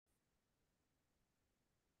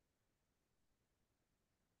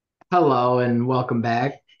Hello and welcome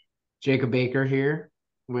back. Jacob Baker here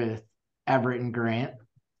with Everett and Grant.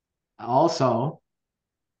 Also,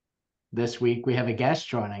 this week we have a guest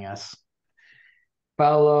joining us,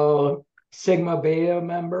 fellow Sigma Beta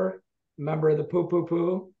member of the Poo Poo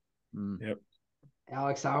Poo, Yep.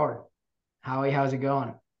 Alex Howard. Howie, how's it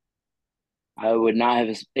going? I would not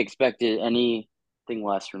have expected anything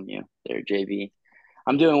less from you there, JB.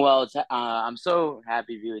 I'm doing well. I'm so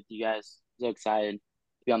happy to be with you guys. So excited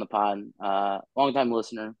to be on the pod. Long time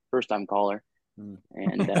listener, first time caller, Mm.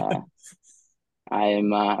 and I am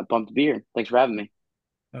pumped to be here. Thanks for having me.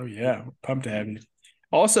 Oh yeah, pumped to have you.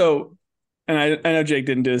 Also, and I know Jake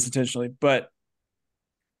didn't do this intentionally, but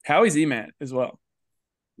Howie's EMAT as well.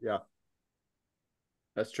 Yeah,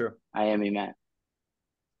 that's true. I am EMAT.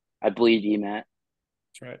 I bleed EMAT.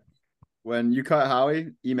 That's right. When you cut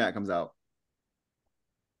Howie, EMAT comes out.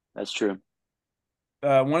 That's true.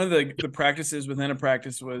 One of the practices within a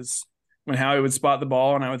practice was when Howie would spot the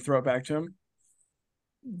ball and I would throw it back to him.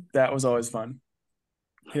 That was always fun.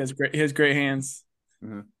 He has great hands.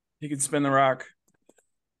 Mhm. He could spin the rock.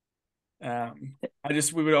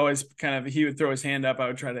 We would always he would throw his hand up. I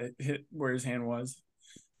would try to hit where his hand was.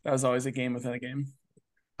 That was always a game within a game.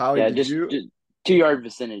 Howie, Yeah, did just you 2 yard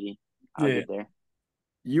vicinity. I'll Yeah. get there.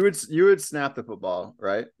 you would snap the football,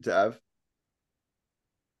 right, to Ev?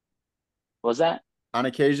 What was that? On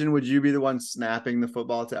occasion, would you be the one snapping the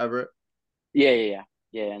football to Everett? Yeah.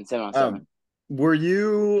 And 7-on-7. Were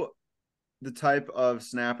you the type of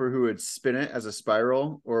snapper who would spin it as a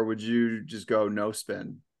spiral, or would you just go no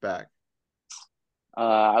spin back?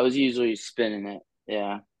 I was usually spinning it.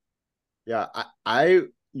 Yeah. Yeah, I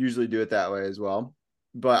usually do it that way as well.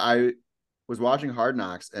 But I was watching Hard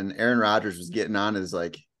Knocks, and Aaron Rodgers was getting on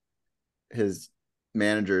his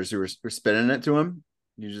managers who were spinning it to him.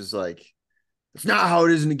 He's just like, it's not how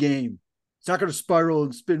it is in the game. It's not going to spiral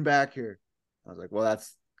and spin back here. I was like, well,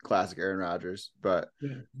 that's classic Aaron Rodgers. But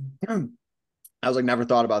Yeah. I was like, never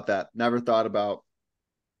thought about that. Never thought about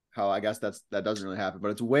how I guess that doesn't really happen.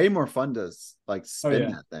 But it's way more fun to like spin yeah.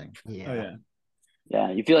 that thing. Oh yeah.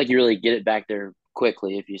 Yeah, you feel like you really get it back there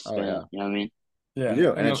quickly if you Oh spin yeah, it. You know what I mean? Yeah. you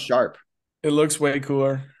do, and it's sharp. It looks way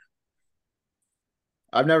cooler.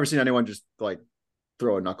 I've never seen anyone just like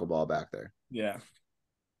throw a knuckleball back there. Yeah.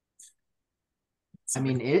 I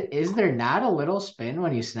mean, is there not a little spin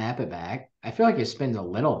when you snap it back? I feel like it spins a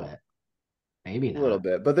little bit. Maybe A little not.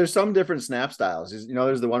 bit, but there's some different snap styles.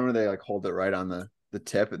 There's the one where they like hold it right on the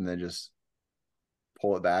tip and they just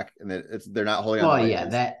pull it back, and they're not holding on the Well, yeah,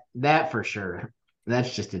 laces. that for sure.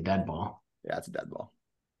 That's just a dead ball. Yeah, it's a dead ball.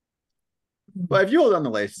 But if you hold on the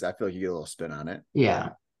laces, I feel like you get a little spin on it. Yeah.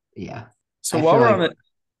 Yeah. So I while feel we're like on the Go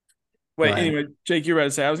wait, ahead. anyway, Jake, you're about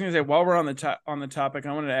to say. I was going to say while we're on the topic,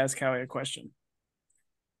 I wanted to ask Howie a question.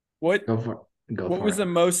 What Go what for was it. the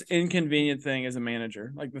most inconvenient thing as a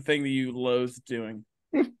manager? Like the thing that you loathed doing?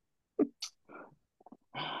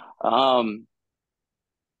 Um,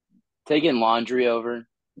 Taking laundry over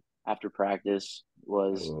after practice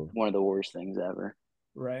was Oh. one of the worst things ever.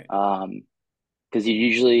 Right. Because you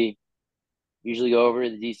usually go over to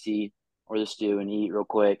the DC or the stew and eat real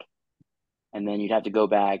quick, and then you'd have to go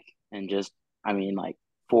back and just, I mean, like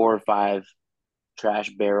 4 or 5 trash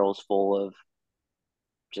barrels full of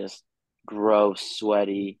just gross,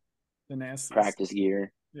 sweaty The nastiest. practice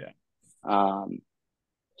gear. Yeah. Um,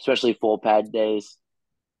 Especially full pad days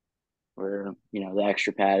where, the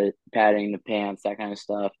extra padding, the pants, that kind of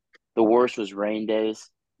stuff. The worst was rain days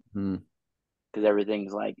Hmm. because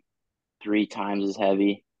everything's like 3 times as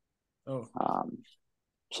heavy. Oh.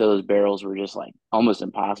 So those barrels were just like almost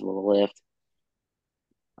impossible to lift.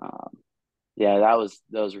 Um, yeah,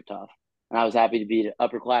 those were tough. And I was happy to be the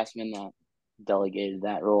upperclassman that delegated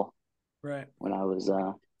that role Right. when I was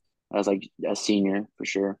like a senior for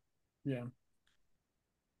sure. Yeah.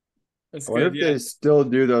 That's I wonder good. if Yeah. they still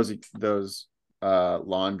do those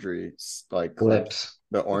laundry like clips, Clips.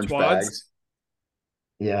 the orange Quads? bags.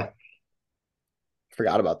 Yeah.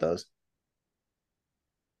 Forgot about those.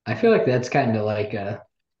 I feel like that's kind of like a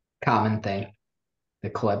common thing, the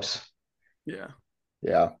clips. Yeah.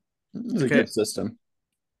 Yeah, it's a Okay. good system.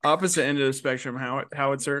 Opposite end of the spectrum,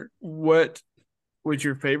 Howitzer. What was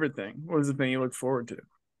your favorite thing? What was the thing you looked forward to?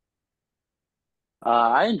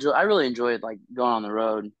 I really enjoyed like going on the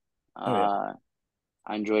road. Oh yeah.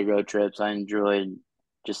 I enjoyed road trips. I enjoyed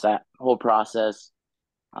just that whole process.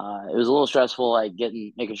 It was a little stressful, like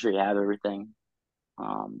making sure you have everything,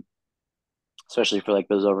 um, especially for like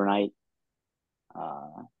those overnight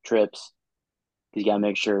trips. Because you gotta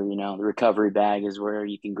make sure the recovery bag is where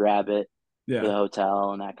you can grab it for the Yeah.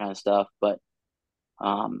 hotel and that kind of stuff. But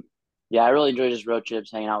um, yeah, I really enjoy just road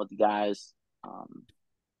trips, hanging out with the guys. Um,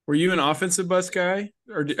 Were you an offensive bus guy,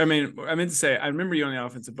 or I meant to say, I remember you on the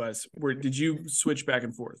offensive bus. Did you switch back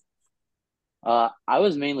and forth? I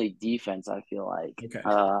was mainly defense. I feel like, Okay.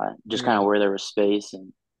 just kind of where there was space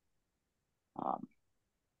and, I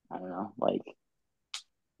don't know, like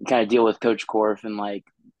kind of deal with Coach Korf and like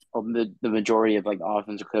the majority of like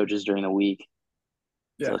offensive coaches during the week.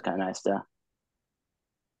 Yeah. So it's kind of nice to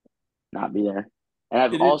not be there. And I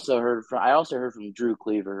also heard from Drew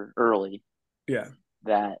Cleaver early. Yeah.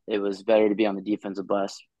 That it was better to be on the defensive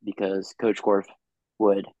bus because Coach Korf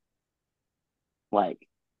would like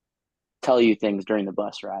tell you things during the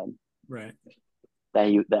bus ride. Right.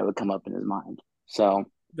 That would come up in his mind. So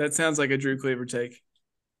that sounds like a Drew Cleaver take.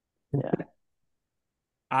 Yeah.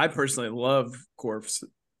 I personally love Korf's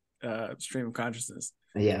stream of consciousness.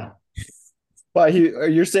 Yeah. But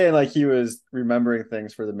you're saying like he was remembering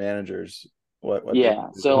things for the managers. What yeah.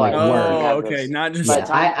 So like, okay, not just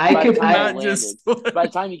I could not just by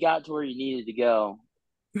the time you got to where you needed to go,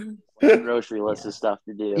 like grocery list of stuff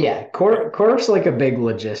to do. Yeah, Korf's like a big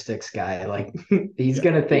logistics guy. Like he's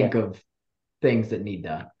gonna think of things that need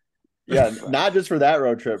done. Yeah, not just for that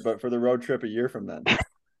road trip, but for the road trip a year from then.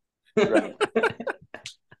 Right.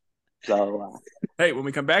 So hey, when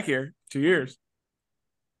we come back here, 2 years.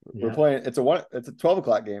 We're playing. It's a 12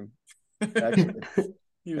 o'clock game. Actually.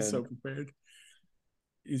 He was so prepared.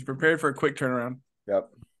 He's prepared for a quick turnaround.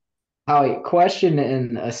 Yep. Howie, question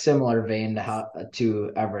in a similar vein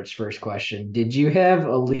to Everett's first question. Did you have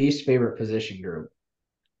a least favorite position group?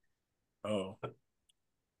 Oh.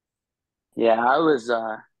 Yeah, I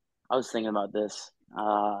was thinking about this.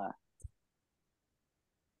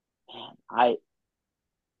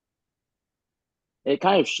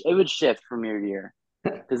 It would shift from year to year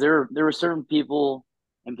because there were certain people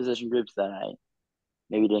in position groups that I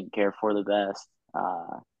maybe didn't care for the best.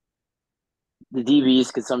 The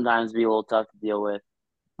DBs could sometimes be a little tough to deal with.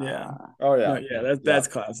 Yeah. Oh yeah. That's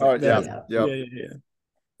classic. Oh yeah.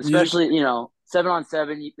 Especially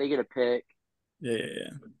 7-on-7, they get a pick. Yeah.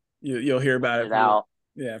 You'll hear about it out.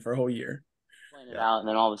 Yeah, for a whole year. Playing it out, and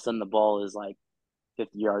then all of a sudden the ball is like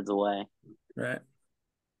 50 yards away. Right.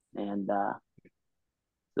 And so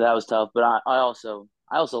that was tough. But I also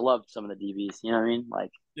loved some of the DBs. You know what I mean?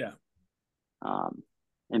 Like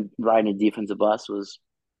and riding a defensive bus was,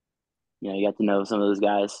 you got to know some of those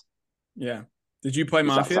guys. Yeah. Did you play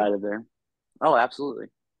Mafia? Outside of there. Oh, absolutely.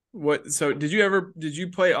 So did you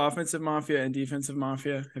play offensive Mafia and defensive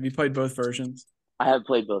Mafia? Have you played both versions? I have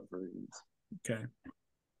played both versions. Okay.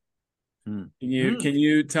 Can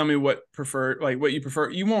you tell me what you prefer?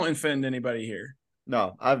 You won't offend anybody here.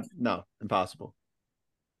 No, impossible.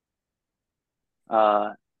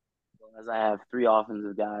 As I have 3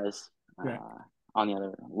 offensive guys on the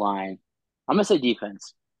other line, I'm gonna say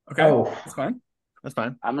defense. Okay, that's fine.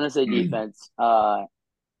 I'm gonna say defense,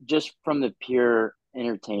 just from the pure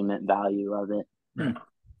entertainment value of it. Right.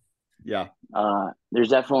 Yeah. There's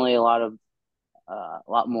definitely a lot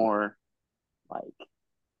more like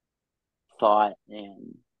thought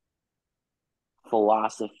and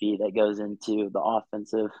philosophy that goes into the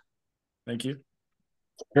offensive. Thank you.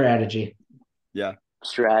 Strategy. Yeah.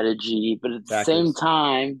 Strategy, but at the same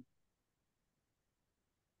time,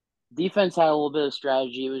 defense had a little bit of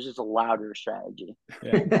strategy. It was just a louder strategy.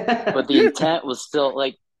 Yeah. But the intent was still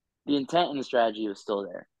the intent and the strategy was still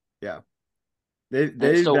there. Yeah.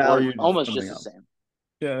 They still valued almost just the same.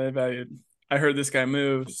 Yeah, they valued. I heard this guy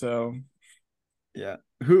move, so yeah.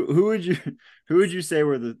 Who would you say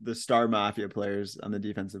were the star Mafia players on the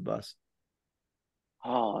defensive bus?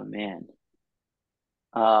 Oh man.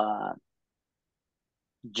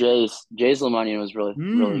 Jace Lemonian was really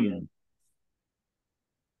good.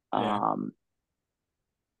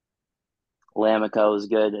 Lamico was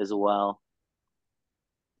good as well.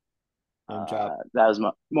 That was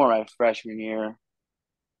more my freshman year,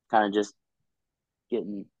 kind of just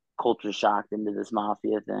getting culture shocked into this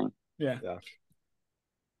Mafia thing. Yeah.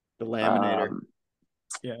 The Laminator.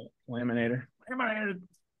 Laminator.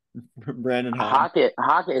 Brandon Hockett,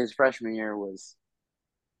 his freshman year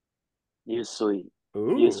he was sweet.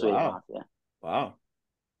 Ooh, he was sweet. Wow. Mafia. Wow.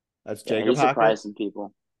 That's Jacob he surprised some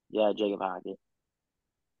people. Yeah, Jacob Hockett.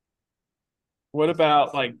 What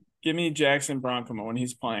about give me Jackson Bronkema when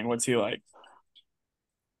he's playing? What's he like?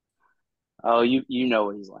 Oh, you know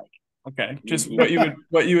what he's like. Okay, just what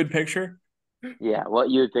you would picture. Yeah, what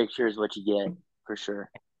you would picture is what you get for sure.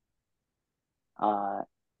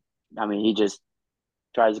 He just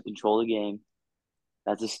tries to control the game.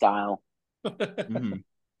 That's his style.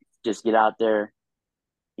 Just get out there.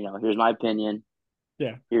 Here's my opinion.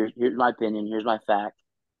 Yeah. Here's my opinion. Here's my fact.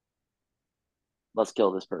 Let's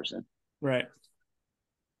kill this person. Right.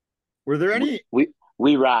 Were there any? We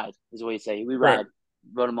We ride is what you say. We ride. Right.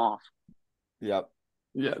 Vote them off. Yep.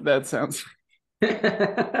 Yeah, that sounds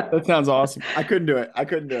awesome. I couldn't do it.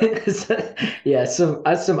 Yeah,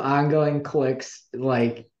 some ongoing clicks,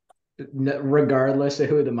 like regardless of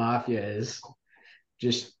who the mafia is,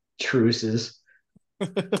 just truces.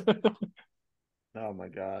 Oh my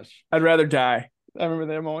gosh. I'd rather die. I remember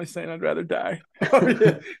them always saying I'd rather die.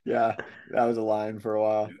 Yeah, that was a line for a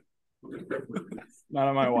while. Not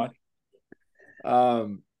on my watch.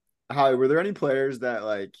 Howie, were there any players that,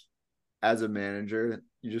 like, as a manager,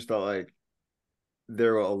 you just felt like they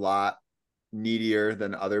were a lot needier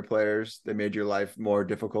than other players? They made your life more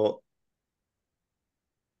difficult?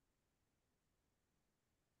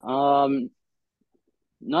 None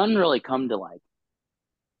really come to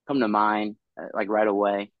mind like right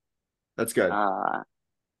away. That's good. There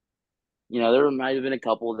might have been a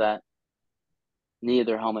couple that needed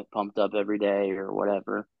their helmet pumped up every day or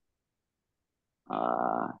whatever.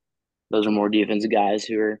 Those are more defensive guys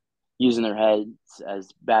who are using their heads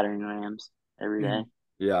as battering rams every day.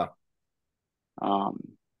 Yeah. Um,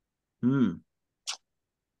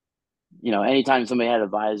 anytime somebody had a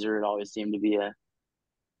visor, it always seemed to be a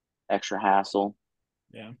extra hassle.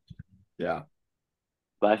 Yeah. Yeah.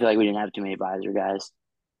 But I feel like we didn't have too many visor guys.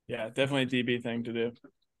 Yeah, definitely a DB thing to do.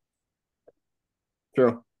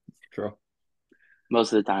 True.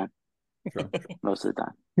 Most of the time. True. Most of the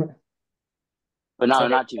time. But no,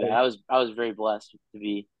 not too bad. I was very blessed to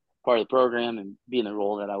be part of the program and be in the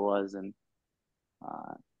role that I was, and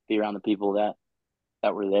be around the people that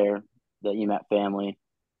were there, the UMAT family.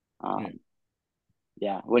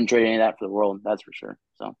 Yeah, wouldn't trade any of that for the world. That's for sure.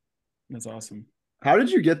 So that's awesome. How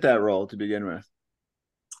did you get that role to begin with?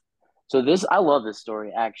 So I love this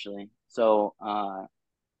story actually. So a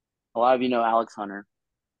lot of you know Alex Hunter.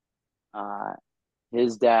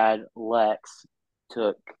 His dad Lex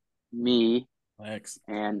took me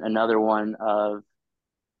and another one of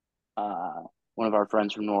our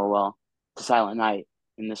friends from Norwell to Silent Night,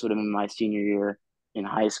 and this would have been my senior year in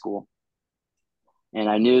high school. And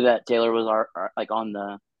I knew that Taylor was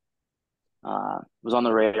was on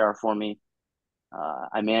the radar for me.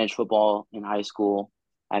 I managed football in high school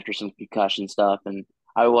after some concussion stuff, and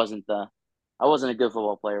I wasn't a good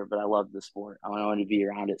football player, but I loved the sport. I wanted to be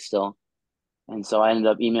around it still, and so I ended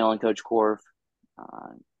up emailing Coach Korf,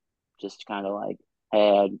 just kind of like,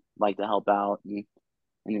 hey, I'd like to help out, and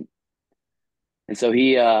so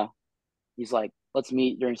he's like, let's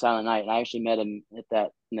meet during Silent Night, and I actually met him in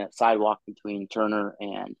that sidewalk between Turner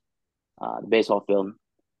and the baseball field,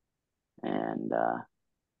 and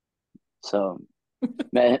so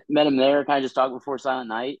met him there, kind of just talked before Silent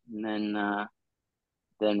Night, and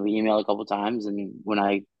then we emailed a couple times, and when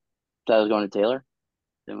I said I was going to Taylor,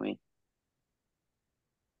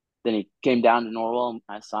 then he came down to Norwell, and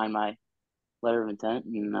I signed my letter of intent,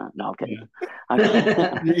 and no, I'm kidding.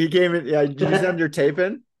 Yeah. He came in. Yeah, did you send your tape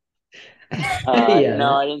in? No,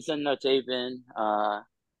 I didn't send no tape in. Have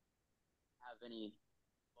any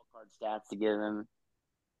card stats to give him?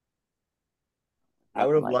 I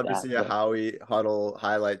would have like loved to that, see a but Howie huddle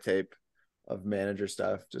highlight tape of manager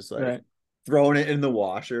stuff, just like Right. throwing it in the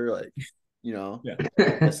washer, like,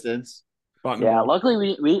 distance. Yeah,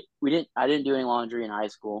 luckily we didn't. I didn't do any laundry in high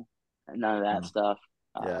school. None of that stuff.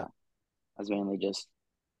 Yeah. I was mainly just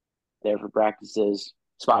there for practices,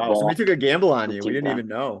 spot Wow, ball. so we took a gamble on with you. team We didn't time. even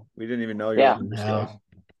know. We didn't even know you Yeah. were in skills.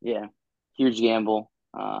 Yeah, huge gamble.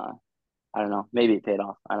 I don't know. Maybe it paid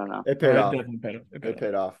off. I don't know. It paid off. Definitely paid off. It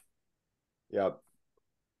paid off. Yep.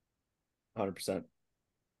 100%.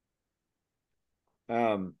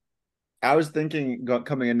 I was thinking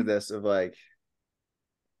coming into this of like,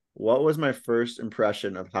 what was my first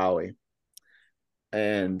impression of Howie?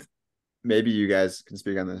 And maybe you guys can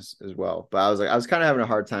speak on this as well. But I was kind of having a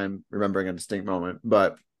hard time remembering a distinct moment.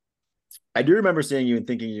 But I do remember seeing you and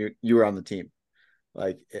thinking you were on the team.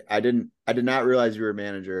 Like I did not realize you were a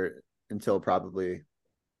manager until probably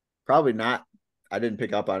not. I didn't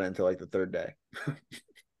pick up on it until like the third day.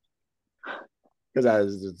 Because I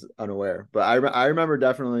was just unaware. But I remember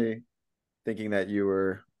definitely thinking that you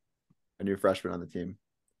were a new freshman on the team.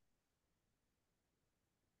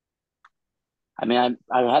 I mean,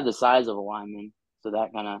 I had the size of a lineman, so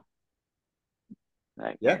that might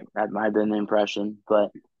have been the impression,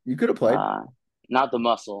 but you could have played. Not the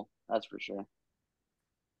muscle, that's for sure.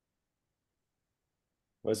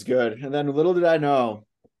 Was good. And then little did I know,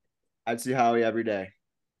 I'd see Howie every day.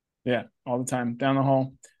 Yeah, all the time down the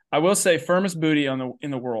hall. I will say, firmest booty in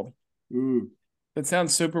the world. That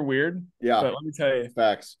sounds super weird. Yeah, but let me tell you,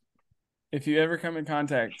 facts. If you ever come in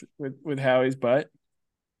contact with Howie's butt,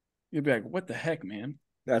 you'll be like, "What the heck, man?"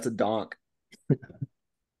 That's a donk.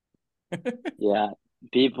 Yeah,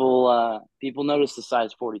 People notice the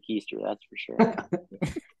size 40 keister, that's for sure.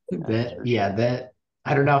 That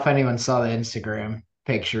I don't know if anyone saw the Instagram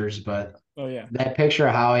pictures, but Oh yeah. that picture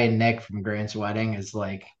of Howie and Nick from Grant's wedding is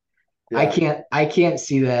like Yeah. I can't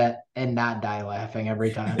see that and not die laughing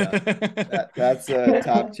every time. Yeah. That's a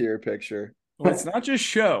top tier picture. Well, it's not just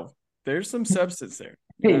show. There's some substance there.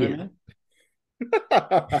 You know what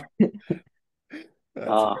I mean?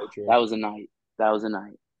 That's very true. That was a night. That was a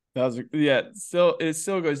night. That was yeah. Still, it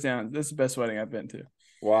still goes down. This is the best wedding I've been to.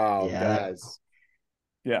 Wow, Yeah, guys.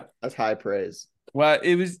 Yeah. That's high praise. Well,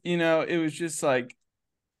 it was it was just like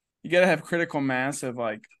you got to have critical mass of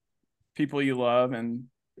like people you love, and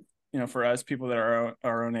for us, people that are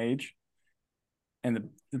our own age. And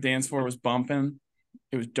the dance floor was bumping.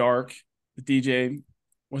 It was dark. The DJ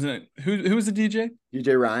wasn't who was the DJ?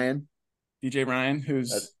 DJ Ryan. DJ Ryan,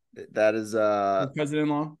 who's That is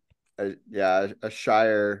cousin-in-law. a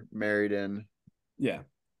Shire married in Yeah.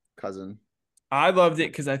 cousin. I loved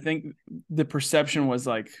it because I think the perception was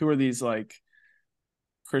like, who are these like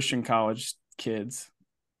Christian college kids?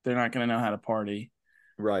 They're not going to know how to party.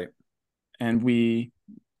 Right. And we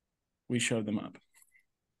showed them up.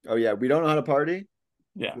 Oh yeah, we don't know how to party.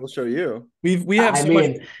 Yeah. We'll show you. We have so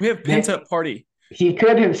much. We have pent up party. He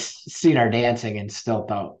could have seen our dancing and still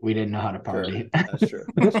thought we didn't know how to party. Sure. That's true.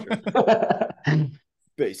 That's true.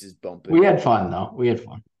 Bass is bumping. We had fun though. We had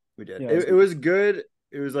fun. We did. Yeah, it was good.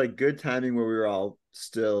 It was like good timing where we were all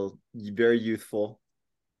still very youthful.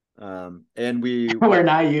 And We're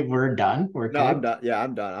not. We're done. We're no, I'm done. Yeah,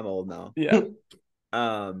 I'm done. I'm old now. Yeah.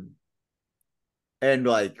 And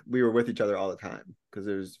like we were with each other all the time because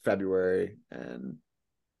it was February and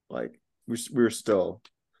like we were still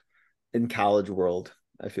in college world,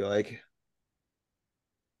 I feel like,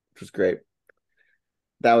 which was great.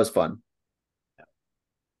 That was fun.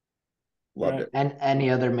 Loved it. And any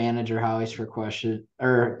other manager Howie's for questions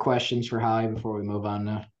for Howie before we move on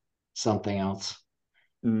to something else?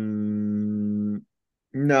 No.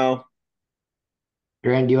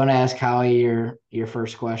 Grant, do you want to ask Howie your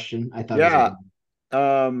first question? I thought. Yeah.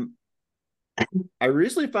 I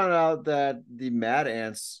recently found out that the Mad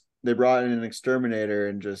Ants, they brought in an exterminator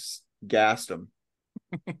and just gassed them.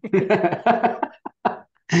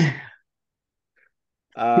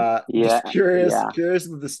 Just curious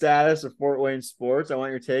with the status of Fort Wayne sports. I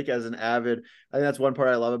want your take as an avid. I think that's one part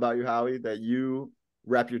I love about you, Howie, that you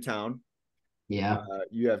rep your town. Yeah.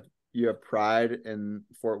 You have pride in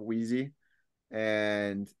Fort Wheezy,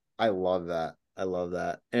 and I love that. I love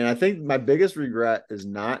that. And I think my biggest regret is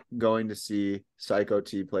not going to see Psycho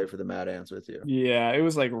T play for the Mad Ants with you. Yeah, it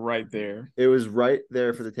was like right there. It was right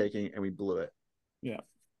there for the taking, and we blew it. Yeah.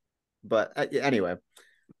 But anyway,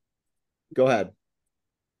 go ahead.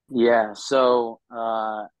 Yeah, so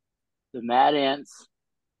the Mad Ants,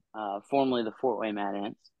 formerly the Fort Wayne Mad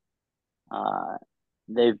Ants,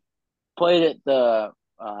 they've played at the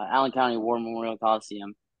Allen County War Memorial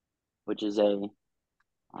Coliseum, which is a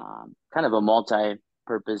kind of a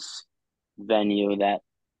multi-purpose venue that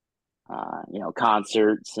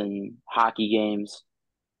concerts and hockey games.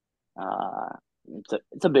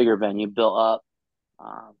 It's a bigger venue, built up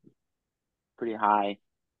pretty high,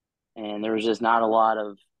 and there was just not a lot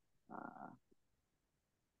of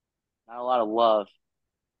love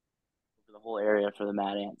for the whole area for the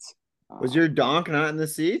Mad Ants. Was your donk not in the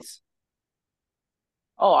seats?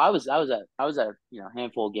 Oh, I was at a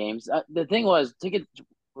handful of games. The thing was, tickets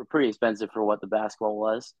were pretty expensive for what the basketball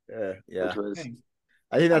was. Yeah. Which was,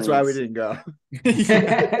 I think that's why we didn't go.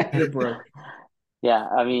 Yeah,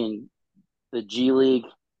 I mean, the G League,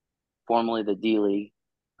 formerly the D League,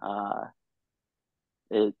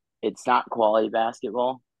 it's not quality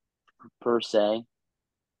basketball per se.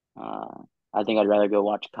 I think I'd rather go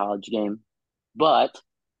watch a college game, but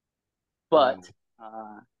good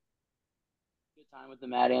time with the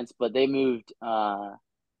Mad Ants. But they ended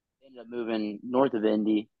up moving north of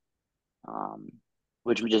Indy,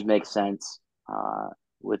 which just makes sense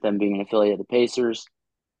with them being an affiliate of the Pacers.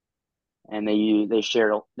 And they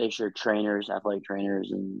share trainers, athletic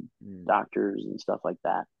trainers, and doctors and stuff like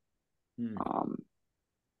that.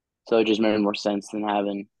 So it just made more sense than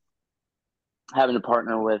having to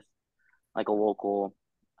partner with like a local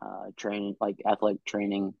training, like athletic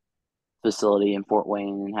training facility in Fort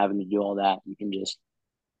Wayne, and having to do all that. You can just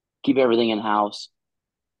keep everything in house.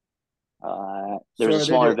 There's a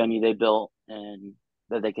smaller venue they built, and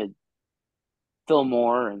that they could film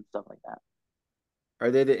more and stuff like that.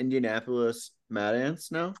 Are they the Indianapolis Mad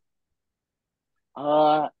Ants now?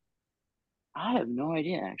 I have no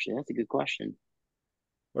idea, actually. That's a good question.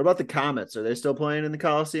 What about the Comets? Are they still playing in the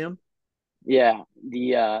Coliseum? Yeah,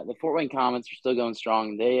 the Fort Wayne Comets are still going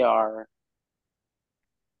strong. They are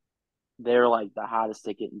they're like the hottest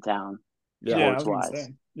ticket in town, Yeah. Yeah, I was sports gonna wise.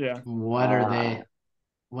 say. Yeah. What are they?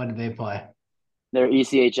 What do they play? They're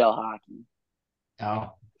ECHL hockey,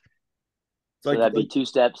 Oh, It's so that'd be two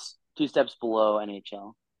steps below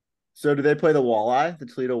NHL. so do they play the walleye, the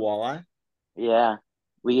Toledo walleye? Yeah,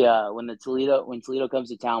 we when Toledo comes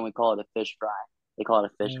to town, we call it a fish fry. They call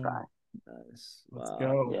it a fish fry. Nice. Let's Wow.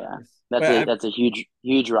 go. Yeah, Nice. that's a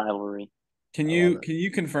huge rivalry. Can I love you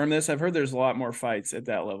it. confirm this? I've heard there's a lot more fights at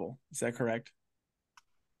that level. Is that correct?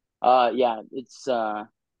 Yeah, it's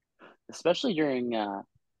especially during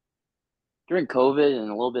COVID and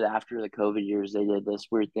a little bit after the COVID years, they did this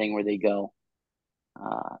weird thing where they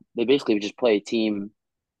basically just play a team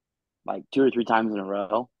like 2 or 3 times in a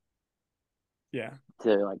row Yeah.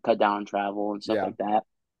 to like cut down on travel and stuff Yeah. like that.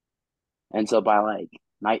 And so by like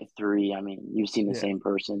night 3, I mean, you've seen the Yeah. same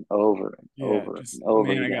person over and Yeah. over Just and over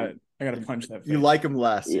man, again. I gotta punch that You face. like them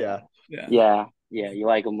less, Yeah, yeah. Yeah. you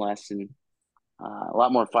like them less, and a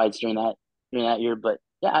lot more fights during that year. But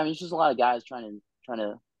yeah, I mean, it's just a lot of guys trying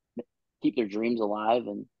to keep their dreams alive,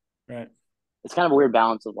 and Right. it's kind of a weird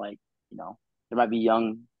balance of like, there might be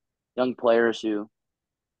young players who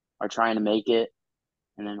are trying to make it,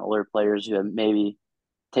 and then older players who have maybe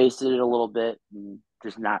tasted it a little bit and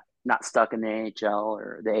just not stuck in the NHL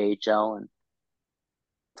or the AHL, and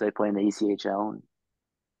so they play in the ECHL. And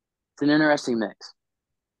it's an interesting mix.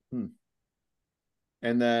 Hmm.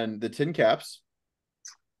 And then the Tin Caps.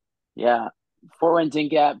 Yeah, Fort Wayne Tin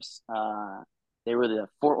Caps. They were the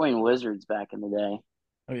Fort Wayne Wizards back in the day.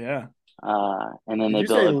 Oh yeah. And then Did they you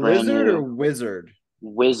say built a brand lizard or new wizard?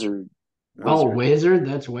 Wizard. oh, Wizard. Wizard.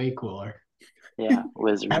 That's way cooler. Yeah,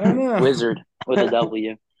 Wizard. I don't know. Wizard with a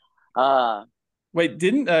W. Wait,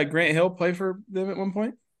 didn't Grant Hill play for them at one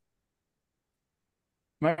point?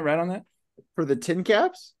 Am I right on that? For the Tin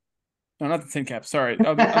Caps? No, not the Tin Cap. Sorry, The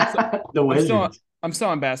I'm still Wizards. I'm still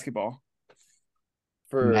on basketball.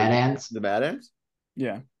 For Mad Ants. the Mad Ants?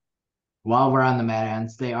 Yeah. While we're on the Mad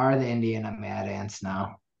Ants, they are the Indiana Mad Ants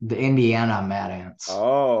now. The Indiana Mad Ants.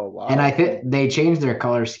 Oh, wow. And I think they changed their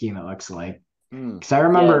color scheme, it looks like. Hmm. Because I yeah,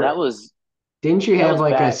 remember, didn't you that have was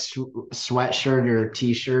like a back. sweatshirt or a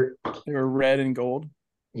t-shirt? They were red and gold.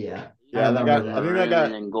 Yeah. I Yeah, remember I that. think that got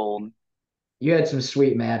Maroon and gold. You had some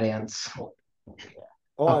sweet Mad Ants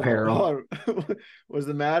apparel. hold on. Was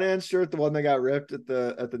the Mad Ants shirt the one that got ripped at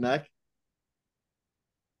the neck?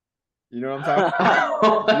 You know what I'm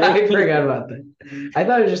talking about? I forgot about that. I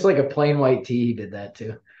thought it was just like a plain white tee he did that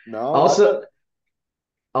too. No.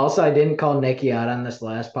 Also, I didn't call Nikki out on this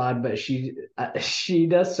last pod, but she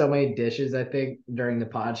does so many dishes. I think during the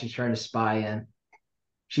pod, she's trying to spy in.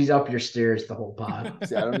 She's up your stairs the whole pod.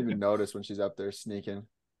 See, I don't even notice when she's up there sneaking.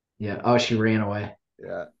 Yeah. Oh, she ran away.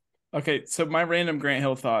 Yeah. Okay, so my random Grant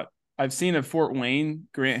Hill thought. I've seen a Fort Wayne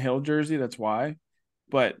Grant Hill jersey. That's why.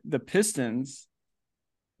 But the Pistons,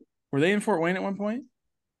 were they in Fort Wayne at one point?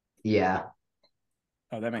 Yeah.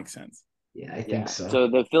 Oh, that makes sense. Yeah, I think so. So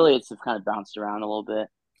the affiliates have kind of bounced around a little bit.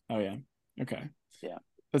 Oh yeah. Okay. Yeah.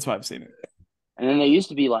 That's why I've seen it. And then they used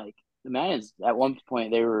to be like the Mayans at one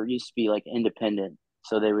point they were used to be like independent.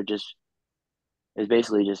 So they would just it's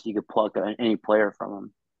basically just you could pluck any player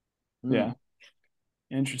from them. Yeah.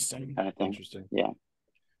 Interesting. Kind of thing. Interesting. Yeah.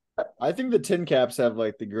 I think the Tin Caps have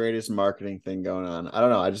like the greatest marketing thing going on. I don't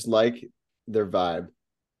know. I just like their vibe.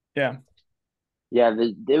 Yeah. Yeah,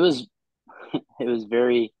 it was it was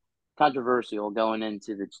very controversial going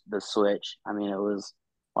into the switch. I mean, it was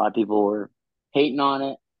a lot of people were hating on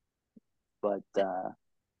it, but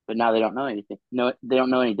now they don't know anything. No, they don't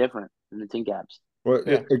know any different than the Tin Caps. Well,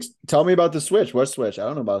 Yeah. tell me about the Switch. What Switch? I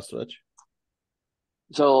don't know about Switch.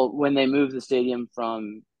 So when they moved the stadium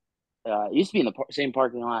from, it used to be in the same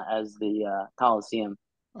parking lot as the Coliseum,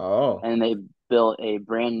 Oh, and they built a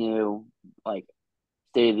brand new, like,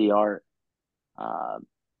 state of the art uh,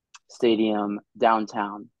 stadium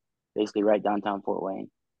downtown, basically right downtown Fort Wayne.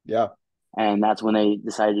 yeah. And that's when they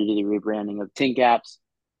decided to do the rebranding of Tin Caps.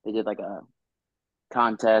 They did like a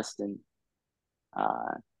contest,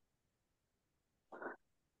 uh,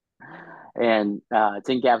 and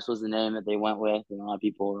Tin Caps was the name that they went with. And a lot of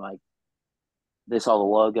people were like, they saw the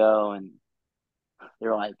logo and they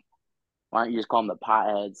were like, why don't you just call them the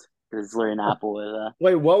Potheads? Because it's literally an apple with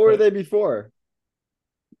Wait, what were they before?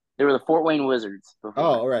 they were the Fort Wayne Wizards before.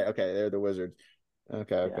 Oh, right. Okay, they're the Wizards.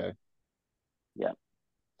 Okay, okay. Yeah.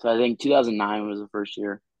 So I think 2009 was the first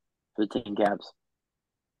year for the Tin Caps.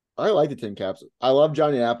 I like the Tin Caps. I love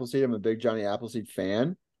Johnny Appleseed. I'm a big Johnny Appleseed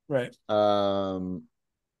fan. Right. And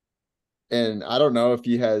I don't know if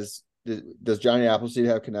does Johnny Appleseed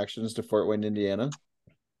have connections to Fort Wayne, Indiana?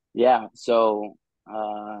 Yeah. So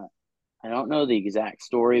I don't know the exact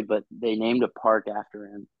story, but they named a park after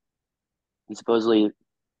him. and supposedly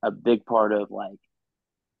a big part of like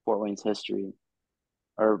Fort Wayne's history,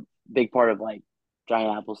 or big part of like Johnny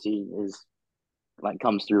Appleseed is like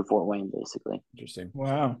comes through Fort Wayne basically. Interesting.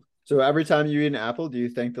 Wow. So every time you eat an apple, do you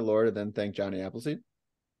thank the Lord and then thank Johnny Appleseed?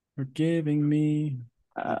 For giving me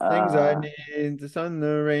The things I Uh, need, the sun,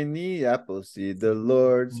 the rain, the apple seed. The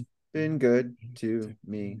Lord's been good to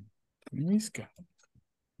me. He's got.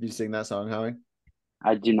 You sing that song, Howie?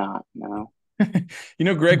 I do not know. You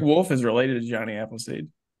know, Greg Wolf is related to Johnny Appleseed.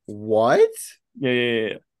 What?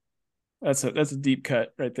 Yeah. That's a deep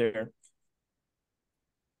cut right there.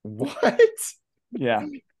 What? Yeah.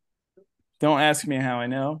 Don't ask me how I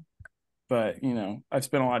know, but I've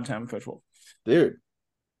spent a lot of time with Coach Wolf. Dude.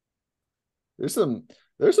 There's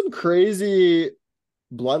some crazy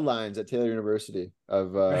bloodlines at Taylor University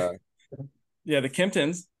of Yeah, the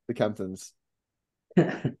Kemptons. the Kemptons.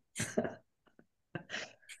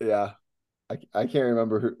 Yeah. I can't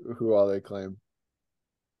remember who all they claim.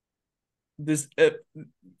 This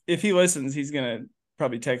if he listens, he's gonna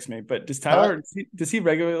probably text me. But does Tyler does he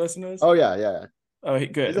regularly listen to this? Oh yeah. Oh,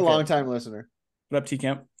 good. He's a long time listener. What up, T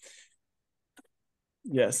Kemp?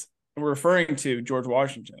 Yes, we're referring to George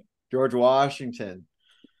Washington. George Washington.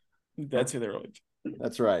 That's who they're related to.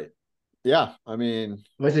 That's right. Yeah, I mean,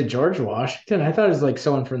 Was it George Washington? I thought it was like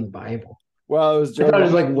someone from the Bible. well, it was I George thought it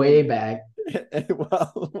was like Washington. way back.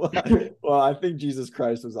 well, I think Jesus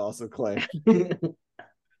Christ was also claimed,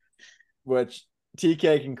 which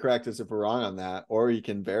TK can correct us if we're wrong on that, or he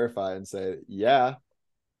can verify and say, yeah,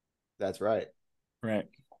 that's right. Right.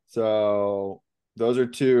 So those are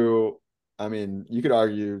two. I mean, you could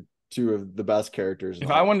argue two of the best characters. If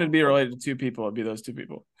I wanted to be related to two people, it'd be those two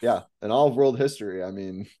people. Yeah, in all of world history. I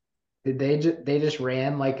mean, Did they just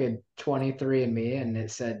ran like a 23andMe and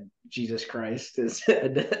it said Jesus Christ as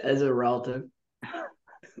a relative?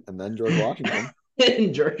 and then George Washington,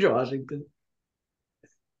 And George Washington.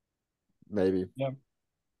 maybe. Yeah.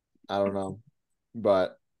 I don't know,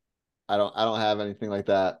 but I don't have anything like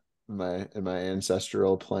that in my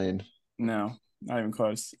ancestral plane. No, not even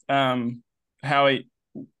close. Howie,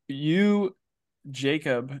 you,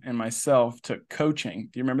 Jacob, and myself took coaching.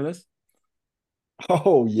 Do you remember this?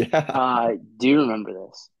 Oh yeah. I do remember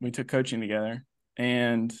this. We took coaching together,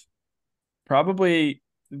 and probably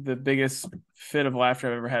the biggest fit of laughter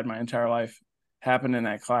I've ever had in my entire life happened in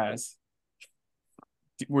that class.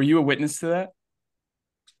 Were you a witness to that?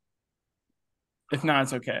 If not,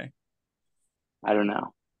 it's okay. I don't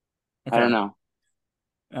know. Okay. I don't know.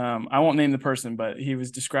 I won't name the person, but he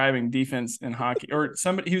was describing defense in hockey, or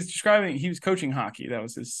somebody. He was coaching hockey. That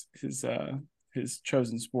was his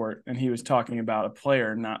chosen sport, and he was talking about a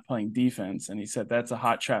player not playing defense, and he said that's a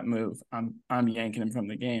hot shot move. I'm yanking him from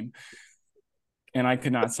the game, and I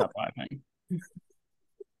could not stop laughing.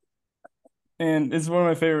 And it's one of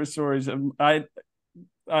my favorite stories. I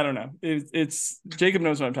don't know. It's Jacob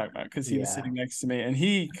knows what I'm talking about because he was sitting next to me, and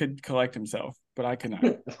he could collect himself, but I could not.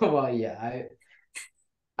 Well, yeah,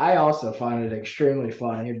 I also find it extremely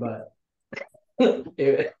funny, but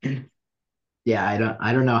yeah,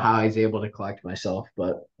 I don't know how he's able to collect myself,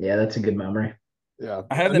 but yeah, that's a good memory. Yeah,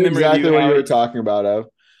 I have I the knew memory of exactly you, what you Howie. were talking about. Of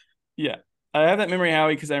Yeah, I have that memory,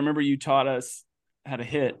 Howie, because I remember you taught us how to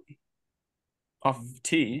hit off of a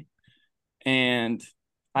tee, and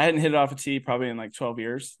I hadn't hit it off a tee probably in like 12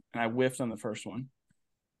 years, and I whiffed on the first one.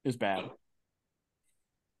 It was bad.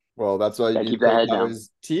 well, that's why Yeah, you keep that head down. was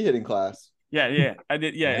tee hitting class. Yeah, I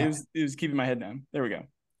did. Yeah, Yeah. it was keeping my head down. There we go.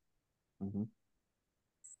 Mm-hmm.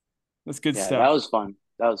 That's good Yeah, stuff. that was fun.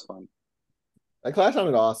 That was fun. That class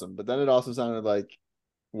sounded awesome, but then it also sounded like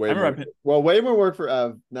way remember way more work for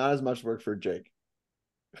Ev, not as much work for Jake.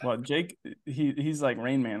 Well, Jake, he's like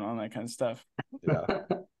Rain Man on that kind of stuff. Yeah.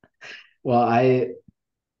 Well,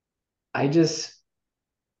 I just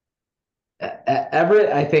Everett,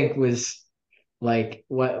 I think, was like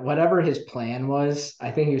whatever his plan was. I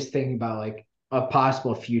think he was thinking about like a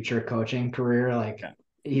possible future coaching career. Like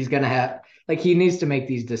he's gonna have he needs to make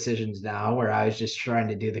these decisions now. Where I was just trying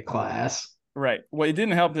to do the class. Right. Well, it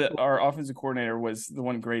didn't help that our offensive coordinator was the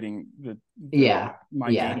one grading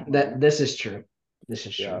my game. This is true. This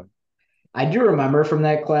is true. Yeah. I do remember from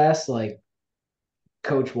that class, like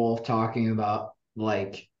Coach Wolf talking about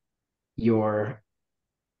like your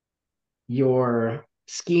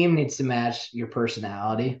scheme needs to match your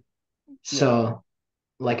personality. So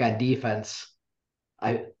like on defense,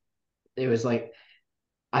 it was like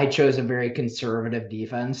I chose a very conservative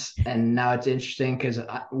defense, and now it's interesting because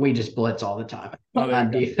we just blitz all the time on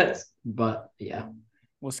defense. But yeah,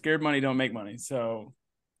 well, scared money don't make money. So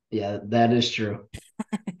yeah, that is true.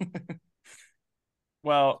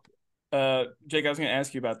 Well, Jake, I was going to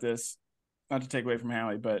ask you about this, not to take away from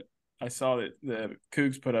Howie, but I saw that the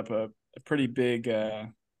Cougs put up a pretty big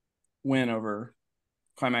win over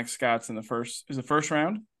Climax Scots in the first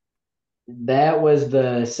round. That was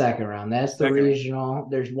the second round. That's the Second round. regional.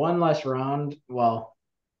 There's one less round. Well,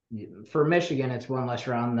 for Michigan, it's one less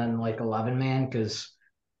round than like 11 man because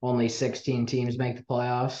only 16 teams make the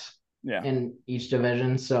playoffs Yeah. in each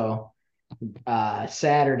division. So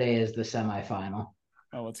Saturday is the semifinal.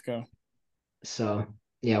 Oh, let's go. So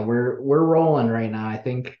yeah, we're rolling right now. I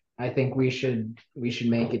think we should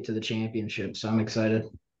make it to the championship. So I'm excited.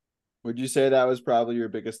 Would you say that was probably your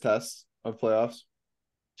biggest test of playoffs?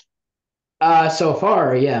 So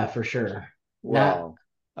far, yeah, for sure. Not Wow.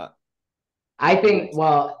 I think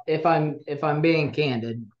well, if I'm being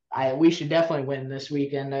candid, we should definitely win this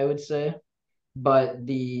weekend, I would say. But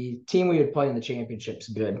the team we would play in the championship's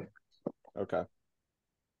good. Okay.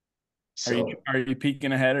 So Are you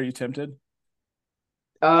peeking ahead? Are you tempted?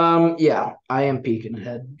 yeah, I am peeking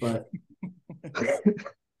ahead, but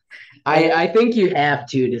I think you have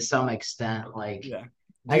to some extent. Like Yeah.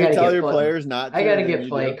 Do you tell your players not I to, gotta and then get you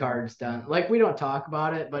play do? cards done. Like we don't talk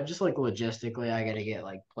about it, but just like logistically, I gotta get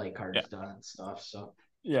like play Yeah. cards done and stuff. So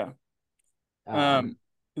Yeah. um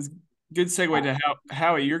It's good segue to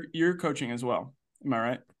Howie. You're coaching as well. Am I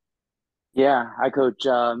right? Yeah, I coach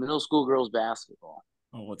middle school girls basketball.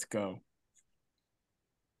 Oh, let's go.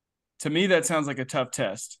 To me, that sounds like a tough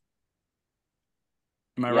test.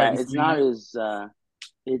 Am I right Yeah, in it's saying not that? as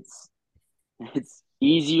it's it's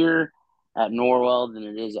easier at Norwell than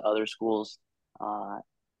it is at other schools. Uh,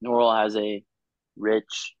 Norwell has a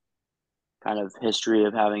rich kind of history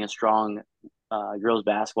of having a strong girls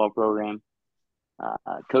basketball program.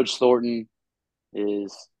 Coach Thornton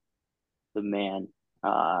is the man.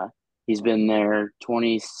 He's been there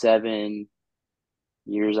 27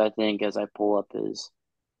 years, I think, as I pull up his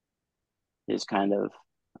kind of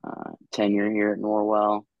tenure here at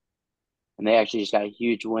Norwell. And they actually just got a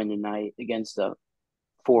huge win tonight against a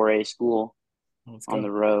 4A school Oh, let's on go.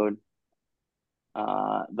 the road.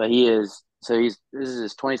 But this is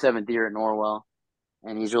his 27th year at Norwell,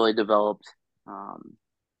 and he's really developed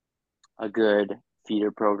a good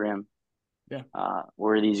feeder program. Yeah.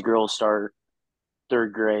 Where these girls start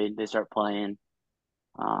third grade, they start playing.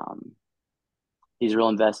 Um, he's real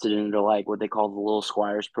invested into like what they call the Little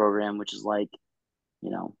Squires program, which is like,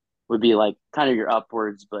 would be like kind of your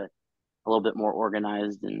upwards, but a little bit more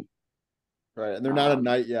organized and Right. And they're not a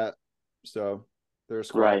knight yet. So they're a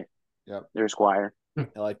squire. right. Yep. They're a squire.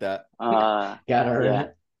 I like that. gotta earn Yeah,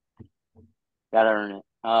 it. gotta earn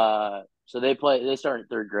it. So they start at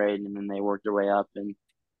third grade and then they work their way up, and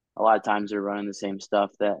a lot of times they're running the same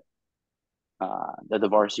stuff that the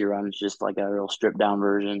varsity runs, just like a real stripped down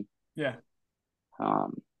version. Yeah.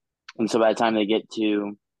 Um, and so by the time they get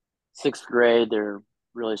to sixth grade, they're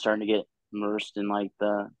really starting to get immersed in like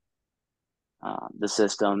the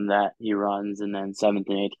system that he runs, and then seventh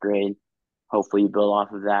and eighth grade, hopefully you build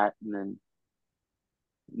off of that, and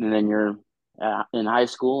then you're in high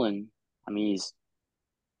school, and I mean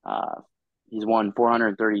he's won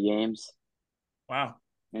 430 games Wow.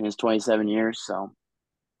 in his 27 years, so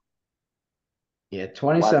Yeah, a lot to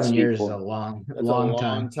 27 speak years is a for. long, That's a long long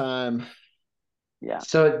time. time. Yeah,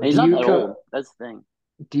 So and he's not that old. That's the thing.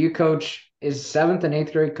 do you coach is seventh and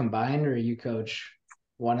eighth grade combined or you coach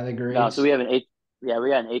one of the No, so grades? we have an eighth. Yeah, we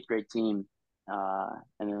got an eighth grade team, and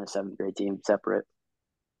then a seventh grade team separate.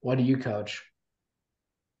 What do you coach?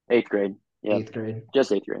 Eighth grade. Yep, Eighth grade.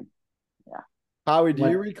 just eighth grade. Yeah. Howie, do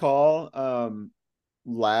you What recall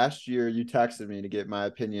last year you texted me to get my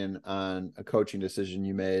opinion on a coaching decision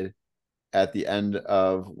you made at the end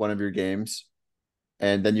of one of your games,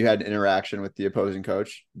 and then you had an interaction with the opposing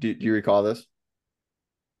coach. Do you recall this?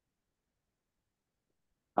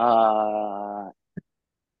 Uh,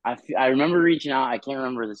 I remember reaching out. I can't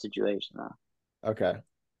remember the situation though. Okay.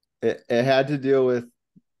 It had to deal with,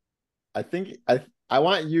 I think I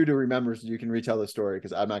want you to remember so you can retell the story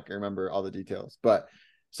because I'm not gonna remember all the details, but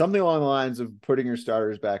something along the lines of putting your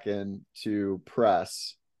starters back in to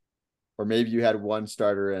press, or maybe you had one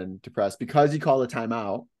starter in to press because you called a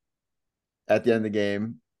timeout at the end of the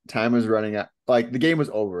game. Time was running out, like the game was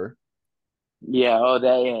over. Yeah. Oh,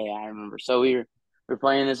 yeah, I remember. So we're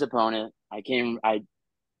playing this opponent.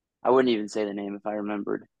 I wouldn't even say the name if I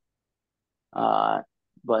remembered.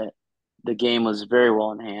 But the game was very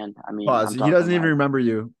well in hand. I mean, Pause. I'm He talking doesn't even like remember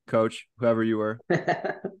you, coach, whoever you were.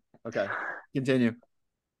 Okay. Continue.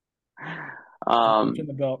 um In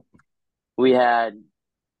the belt. we had taken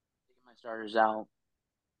my starters out.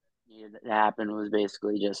 Needed to happen was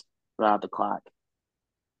basically just run out the clock.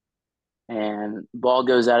 And ball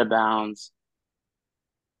goes out of bounds.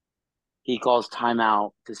 He calls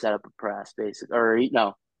timeout to set up a press, basically, or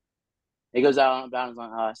no, It goes out of bounds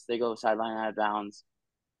on us. They go sideline out of bounds,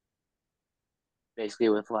 basically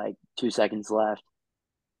with like 2 seconds left.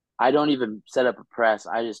 I don't even set up a press.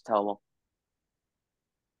 I just tell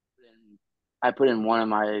I put in one of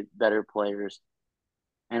my better players,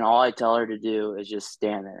 and all I tell her to do is just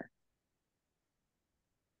stand there.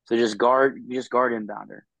 So just guard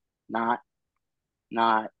inbounder, not.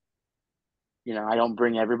 I don't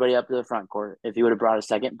bring everybody up to the front court. If he would have brought a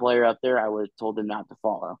second player up there, I would have told him not to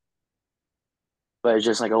follow. But it's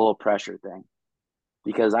just like a little pressure thing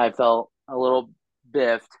because I felt a little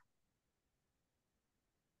biffed.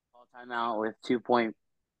 All timeout with 2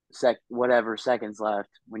 seconds left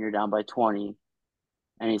when you're down by 20,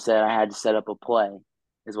 and he said I had to set up a play,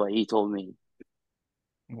 is what he told me.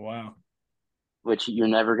 Wow. Which you're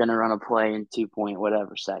never going to run a play in 2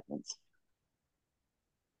 seconds.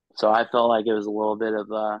 So I felt like it was a little bit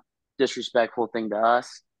of a disrespectful thing to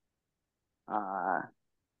us.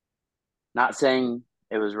 Not saying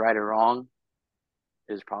it was right or wrong.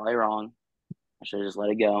 It was probably wrong. I should have just let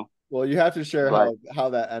it go. Well, you have to share But,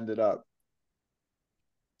 how that ended up.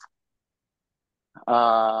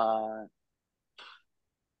 I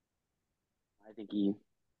think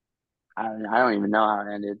I don't even know how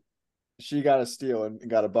it ended. She got a steal and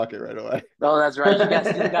got a bucket right away. Oh, that's right. She got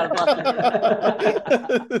still got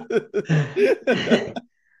a bucket.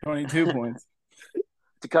 22 points.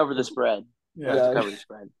 To cover the spread. Yeah. To cover the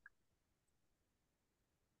spread.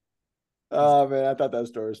 Oh man, I thought that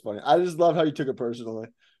story was funny. I just love how you took it personally.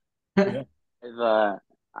 Yeah.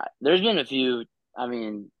 There's been a few. I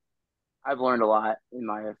mean, I've learned a lot in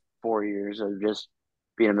my 4 years of just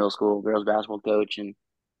being a middle school girls basketball coach and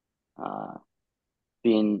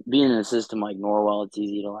being in a system like Norwell. It's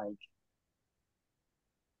easy to like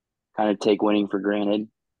kind of take winning for granted.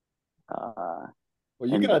 Well,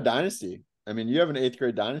 you got a dynasty. I mean, you have an 8th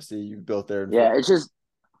grade dynasty you've built there. Yeah, it's just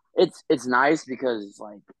it's nice because it's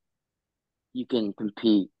like you can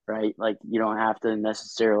compete, right? Like you don't have to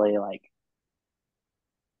necessarily like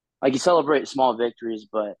you celebrate small victories,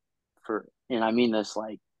 but and I mean this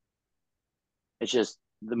like it's just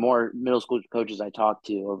the more middle school coaches I talk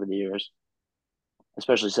to over the years,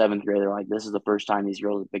 especially 7th grade, they're like, this is the first time these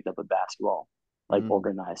girls have picked up a basketball, like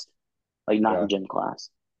organized, like not in gym class.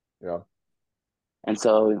 Yeah. And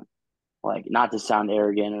so, like, not to sound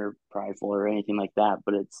arrogant or prideful or anything like that,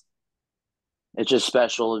 but it's just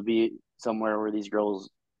special to be somewhere where these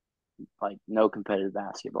girls like know competitive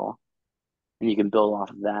basketball, and you can build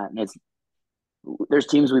off of that. And there's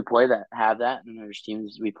teams we play that have that, and there's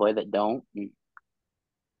teams we play that don't. And,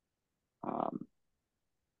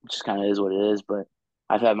 it just kind of is what it is. But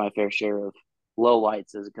I've had my fair share of low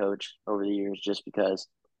lights as a coach over the years, just because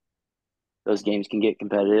those games can get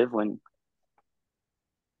competitive when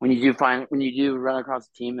you do run across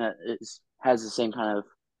a team that has the same kind of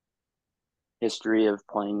history of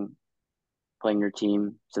playing your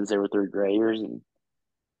team since they were 3rd graders and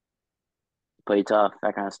play tough,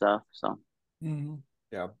 that kind of stuff. So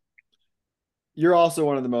yeah, you're also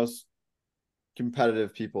one of the most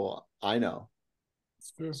competitive people I know.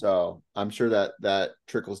 So I'm sure that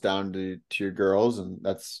trickles down to your girls, and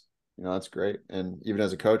that's great. And even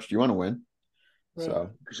as a coach, you want to win. Right. So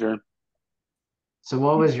for sure. So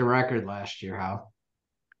what was your record last year, How?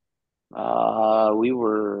 We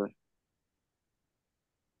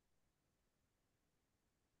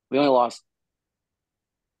only lost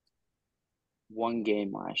one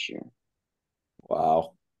game last year.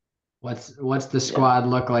 Wow. What's the squad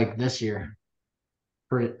look like this year?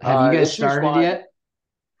 Have you guys started yet?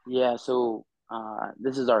 Yeah, so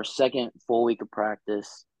this is our second full week of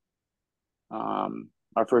practice.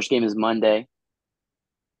 Our first game is Monday.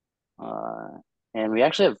 And we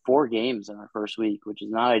actually have 4 games in our first week, which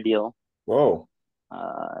is not ideal. Whoa.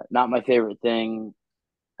 Not my favorite thing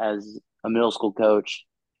as a middle school coach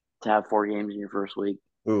to have 4 games in your first week.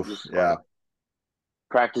 Oof, yeah.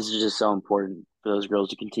 Practice is just so important for those girls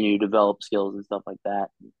to continue to develop skills and stuff like that.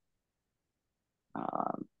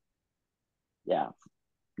 Yeah,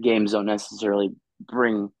 games don't necessarily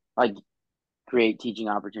create teaching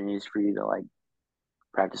opportunities for you to like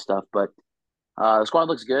practice stuff, but the squad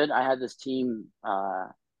looks good. I had this team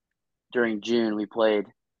during June. We played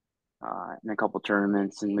in a couple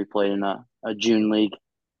tournaments, and we played in a June league.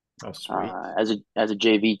 Oh, sweet. As a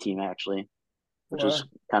JV team actually, which was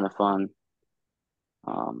kind of fun.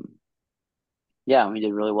 Yeah, we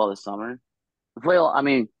did really well this summer.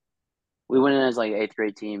 We went in as like an 8th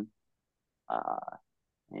grade team,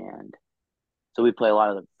 and so we play a lot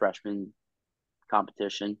of the freshman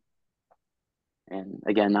competition. And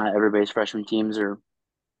again, not everybody's freshman teams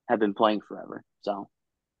have been playing forever, so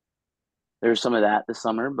there's some of that this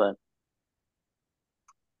summer. But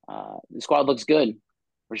the squad looks good.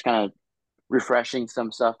 We're just kind of refreshing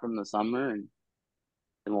some stuff from the summer, and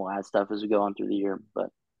then we'll add stuff as we go on through the year. But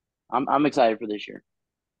I'm excited for this year.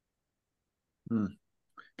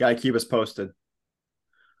 Gotta keep us posted.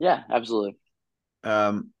 Yeah, absolutely.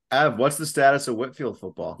 Av, what's the status of Whitfield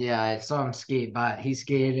football? Yeah, I saw him skate by. He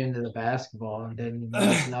skated into the basketball and didn't even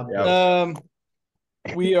make an update.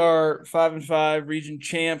 We are 5-5 region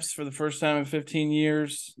champs for the first time in 15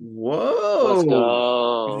 years. Whoa. Let's We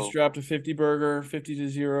go. just dropped a 50 burger,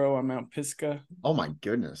 50-0 on Mount Pisgah. Oh my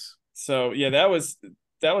goodness. So yeah, that was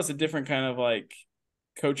a different kind of like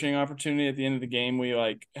coaching opportunity. At the end of the game, we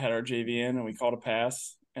like had our JV in and we called a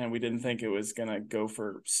pass and we didn't think it was gonna go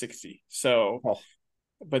for 60. So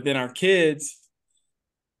but then our kids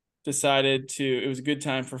decided it was a good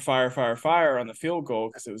time for fire on the field goal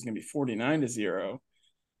because it was gonna be 49-0.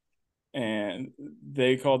 And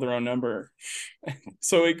they called their own number.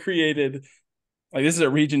 So it created, like, this is a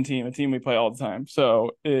region team, a team we play all the time.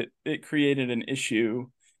 So it created an issue.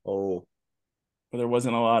 Oh. Where there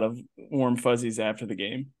wasn't a lot of warm fuzzies after the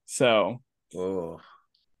game. So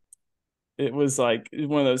it was like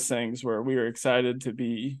one of those things where we were excited to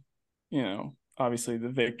be, obviously the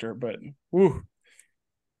victor, but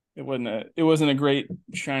it wasn't a great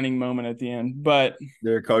shining moment at the end. But did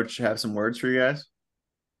your coach have some words for you guys?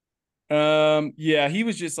 Yeah, he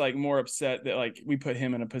was just like more upset that like we put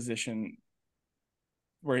him in a position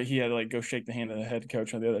where he had to like go shake the hand of the head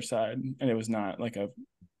coach on the other side, and it was not like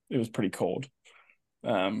it was pretty cold.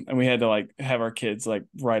 And we had to like have our kids like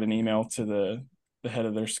write an email to the head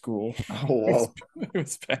of their school. Oh, it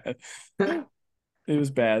was bad. It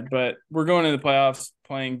was bad, but we're going into the playoffs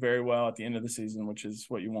playing very well at the end of the season, which is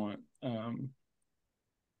what you want.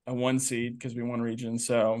 A 1 seed because we won region.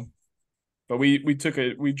 So, but we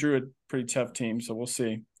drew a pretty tough team, so we'll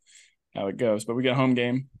see how it goes. But we got a home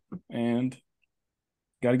game and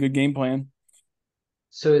got a good game plan.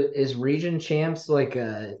 So is region champs like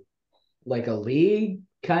a league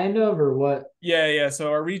kind of, or what? Yeah.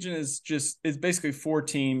 So our region is it's basically 4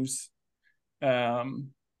 teams,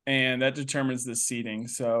 and that determines the seeding.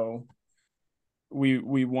 So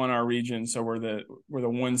we won our region, so we're the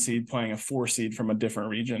 1 seed playing a 4 seed from a different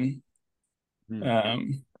region.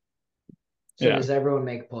 So does everyone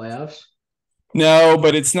make playoffs? No,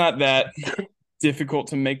 but it's not that difficult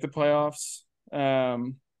to make the playoffs.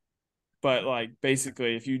 But like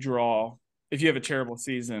basically, if you have a terrible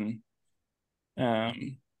season,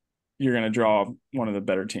 you're going to draw one of the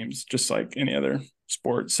better teams, just like any other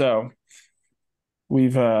sport. So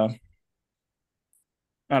we've, I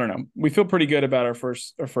don't know, we feel pretty good about our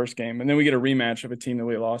first game, and then we get a rematch of a team that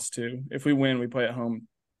we lost to. If we win, we play at home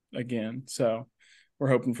again. So we're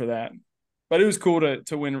hoping for that. But it was cool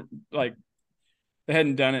to win. Like they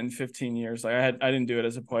hadn't done it in 15 years. Like I didn't do it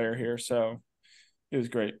as a player here, so it was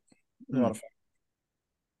great. A lot of fun.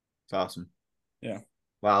 It's awesome. Yeah.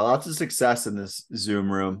 Wow, lots of success in this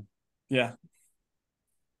Zoom room. Yeah.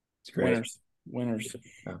 It's great. Winners.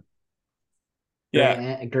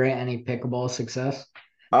 Yeah. Grant, any pickleball success?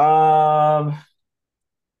 No.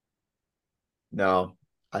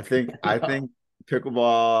 I think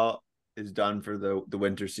pickleball is done for the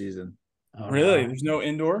winter season. Oh, really? No. There's no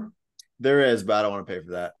indoor? There is, but I don't want to pay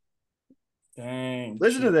for that. Dang.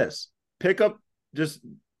 Listen to this. Pick up just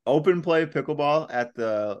open play pickleball at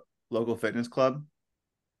the local fitness club.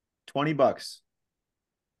 $20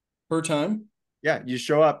 per time. Yeah, you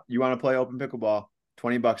show up. You want to play open pickleball?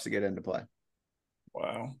 $20 to get into play.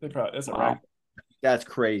 Wow, that's right. That's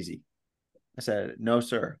crazy. I said no,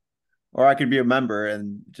 sir. Or I could be a member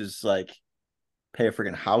and just like pay a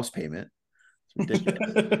freaking house payment. It's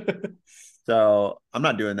ridiculous. So I'm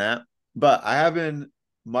not doing that. But I have been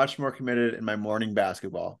much more committed in my morning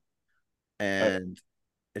basketball, and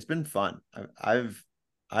it's been fun.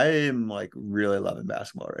 I am like really loving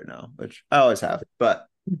basketball right now, which I always have. But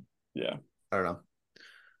yeah, I don't know.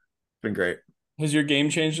 It's been great. Has your game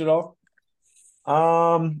changed at all?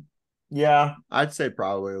 Yeah, I'd say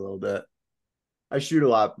probably a little bit. I shoot a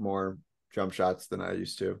lot more jump shots than I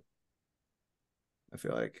used to, I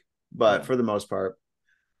feel like. But for the most part,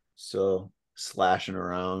 still slashing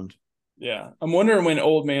around. Yeah. I'm wondering when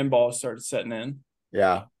old man ball started setting in.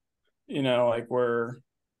 Yeah. Like where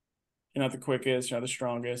you're not the quickest, you're not the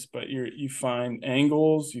strongest, but you find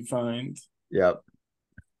angles, you find. Yep.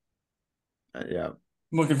 Yeah.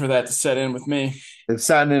 I'm looking for that to set in with me. It's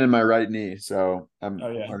setting in my right knee, so I'm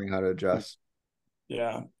learning how to adjust.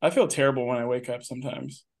 Yeah. I feel terrible when I wake up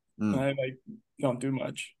sometimes. And I don't do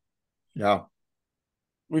much. Yeah.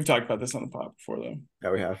 We've talked about this on the pod before, though.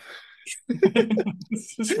 Yeah, we have.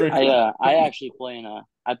 I actually play in a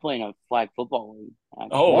I play in a flag football league, Oh,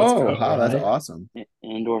 actually, let's Whoa, go. wow, that's Really? awesome.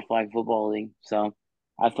 indoor flag football league. So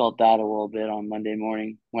I felt that a little bit on Monday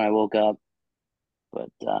morning when I woke up. But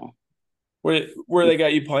Where they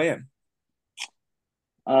got you playing?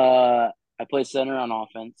 I play center on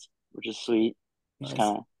offense, which is sweet. Just Nice.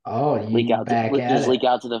 kind of Oh, you back at it. just leak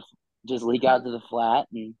out to the flat,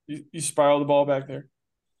 and You spiral the ball back there.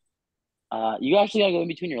 you actually gotta go in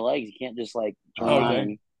between your legs. You can't just like turn Oh, around okay.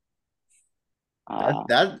 and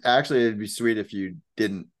That actually it'd be sweet if you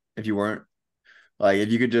weren't like if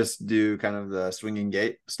you could just do kind of the swinging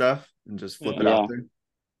gate stuff and just flip it Yeah. out yeah, there.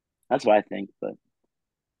 that's what I think. But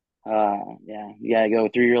yeah, you gotta go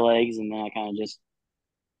through your legs, and then I kind of just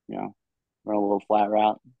run a little flat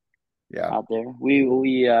route Yeah. out there. We've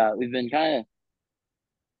been kind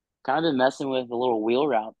of been messing with a little wheel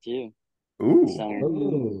route too at Ooh, center.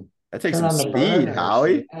 Ooh, that takes turn some on the speed, burners.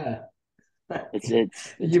 Howie. Yeah. It's a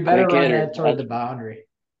You better quick run hitter. that toward the boundary.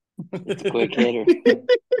 It's a quick hitter.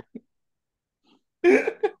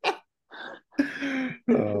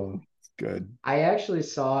 Oh, it's good. I actually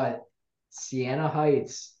saw it. Siena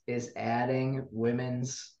Heights is adding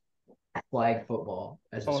women's flag football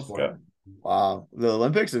as a Oh, let's go. sport. Wow. The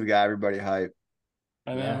Olympics have got everybody hyped.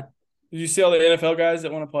 I Yeah. know. Did you see all the NFL guys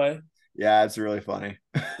that want to play? Yeah, it's really funny.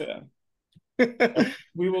 Yeah.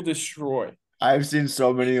 We will destroy. I've seen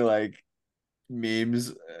so many like memes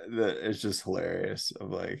that it's just hilarious of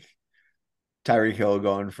like Tyreek Hill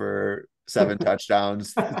going for 7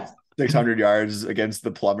 touchdowns, 600 yards against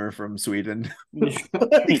the plumber from Sweden. Yeah.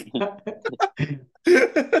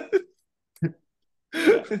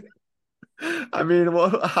 I mean,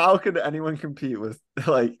 well, how could anyone compete with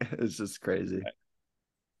like it's just crazy.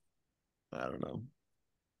 I don't know.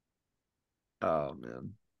 Oh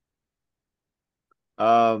man.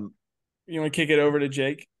 You want to kick it over to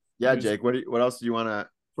Jake? Yeah, Who's Jake, what else do you want to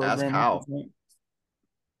ask programming? Hal?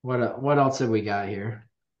 What else have we got here?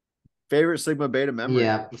 Favorite Sigma Beta memory?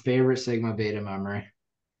 Yeah, favorite Sigma Beta memory.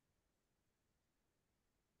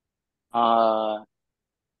 uh,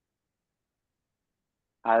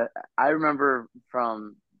 I I remember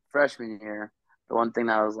from freshman year, the one thing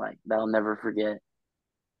that I was like that I'll never forget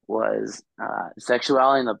was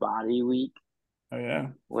sexuality in the body week Oh yeah.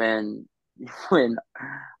 when when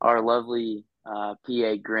our lovely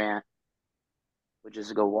PA Grant would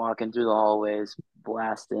just go walking through the hallways,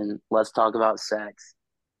 blasting "Let's talk about sex,"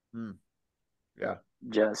 Hmm. Yeah.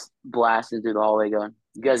 just blasting through the hallway, going,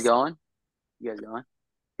 "You guys going? You guys going?"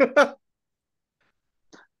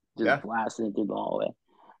 Just Yeah. blasting through the hallway.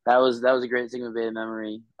 That was a great Sigma Beta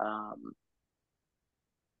memory. I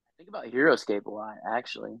think about Heroescape a lot,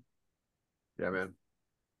 actually. Yeah, man.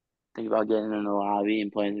 Think about getting in the lobby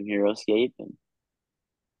and playing some Heroescape, and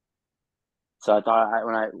so I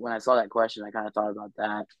thought when I saw that question, I kind of thought about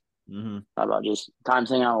that. Mm-hmm. Thought about just time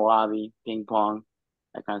hanging out in the lobby, ping pong,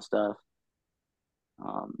 that kind of stuff.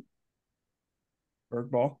 Um, Berg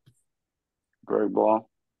ball. Bird ball.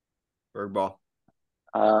 Berg ball.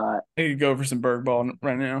 Uh, I could go for some Berg ball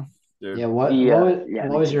right now. Yeah, Dude. yeah, what me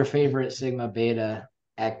was too. your favorite Sigma Beta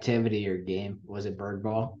activity or game? Was it Bird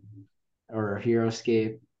Ball or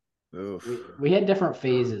Heroescape? Oof. We had different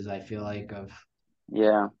phases, I feel like, of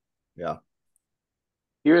Yeah, Yeah.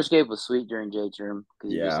 Heroescape was sweet during J term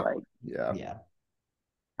because you just Yeah. like, Yeah. yeah.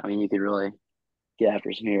 I mean, you could really get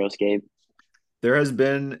after some Heroescape. There has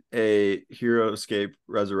been a Heroescape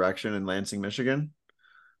resurrection in Lansing, Michigan.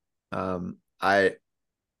 I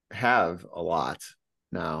have a lot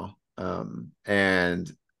now.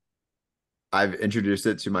 And I've introduced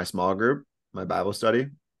it to my small group, my Bible study,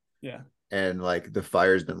 Yeah. and like the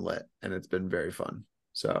fire's been lit and it's been very fun.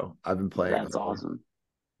 So I've been playing a That's little. awesome.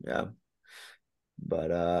 Yeah.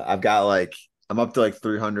 But I've got like I'm up to like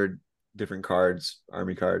 300 different cards,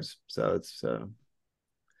 army cards. So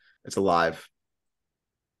it's alive.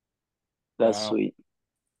 That's Wow. sweet.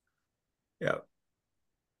 Yeah.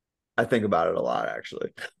 I think about it a lot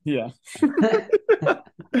actually. Yeah.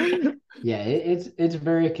 Yeah, it's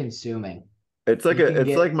very consuming. It's like You can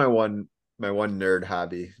it's like get my one nerd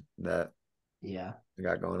hobby that yeah. I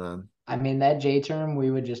got going on. I mean that J term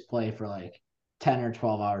we would just play for like 10 or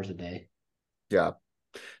 12 hours a day. Yeah.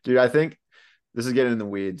 Dude, I think this is getting in the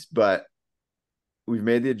weeds, but we've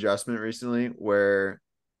made the adjustment recently where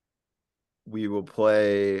we will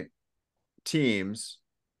play teams,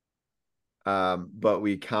 but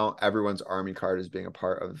we count everyone's army card as being a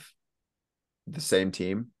part of the same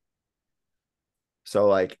team. So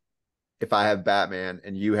like if I have Batman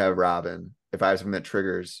and you have Robin, if I have something that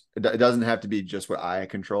triggers, it doesn't have to be just what I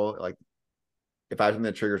control. Like if I have something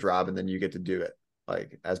that triggers Robin, then you get to do it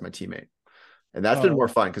like as my teammate. And that's been Oh more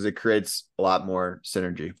fun because it creates a lot more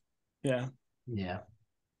synergy. yeah. Yeah.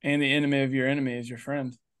 And the enemy of your enemy is your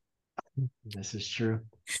friend. This is true.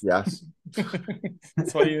 Yes.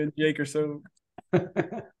 That's why you and Jake are so. Well,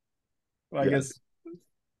 I Yes. guess.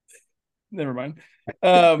 Never mind.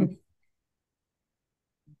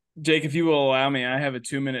 Jake, if you will allow me, I have a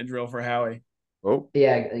 2-minute drill for Howie. Oh,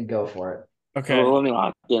 Yeah, go for it. Okay. Well, let me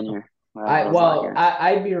lock in here.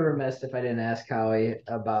 I'd be remiss if I didn't ask Howie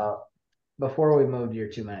about before we move to your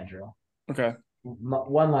 2-minute drill. Okay.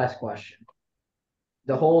 One last question.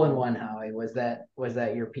 The hole in one, Howie, was that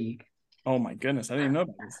your peak? Oh my goodness, I didn't even know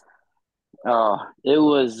about this. Oh, it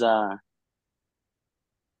was.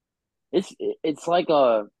 It's like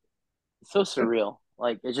it's so surreal.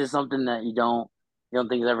 Like it's just something that you don't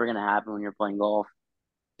think is ever gonna happen when you're playing golf.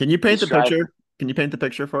 can you paint Just the strive. picture? Can you paint the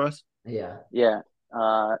picture for us? Yeah. Yeah.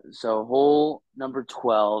 So hole number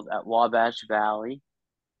 12 at Wabash Valley,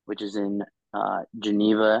 which is in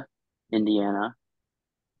Geneva, Indiana.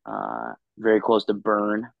 Very close to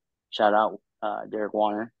Bern. Shout out Derek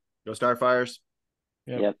Warner. Go Starfires.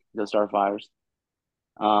 Yep, go Starfires.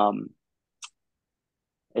 Um,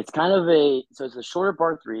 it's kind of so it's a shorter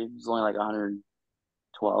par three. It's only like 112,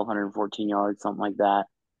 114 yards, something like that.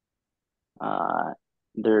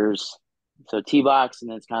 There's tee box, and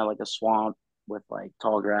then it's kind of like a swamp with like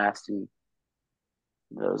tall grass and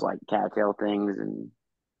those like cattail things and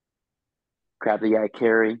crap that you gotta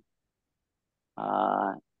carry.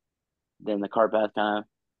 Then the cart path kind of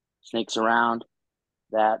snakes around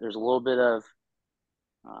that. There's a little bit of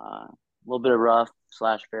rough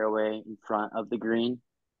 / fairway in front of the green,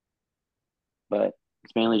 but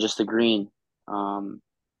it's mainly just the green.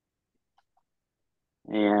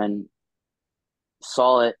 And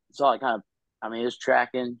saw it kind of. I mean, it was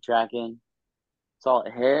tracking. Saw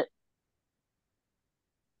it hit.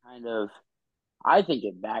 Kind of. I think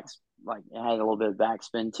it backs like it had a little bit of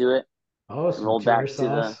backspin to it. Oh, some Rolled tear back to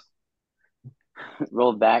the sauce.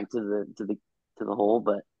 rolled back to the hole,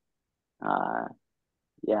 but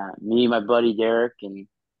yeah, me, my buddy Derek, and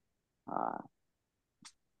uh,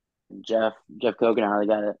 Jeff Kokenauer, the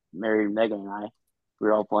guy that married Megan and I, we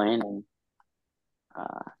were all playing, and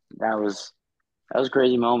uh, that was a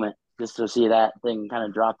crazy moment just to see that thing kind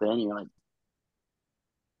of drop in. You're like,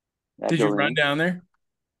 that Did you goes run in. down there?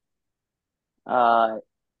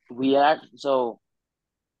 So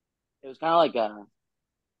it was kind of like a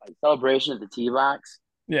celebration at the tee box,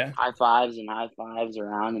 Yeah. high fives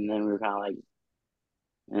around, and then we were kind of like,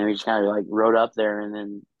 and then we just kind of like rode up there, and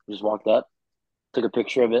then just walked up, took a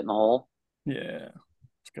picture of it in the hole, Yeah.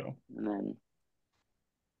 Let's go. and then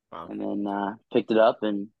Wow. picked it up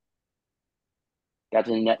and got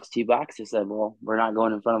to the next tee box. They said, "Well, we're not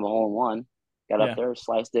going in front of a hole in one." Got Yeah. up there,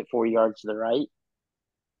 sliced it 40 yards to the right,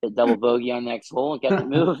 hit double bogey on the next hole, and kept it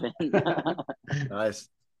moving. Nice.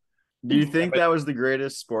 Do you think that was the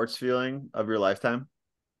greatest sports feeling of your lifetime?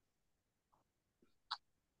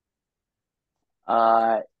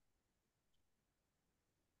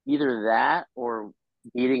 Either that or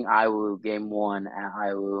beating Iowa game one at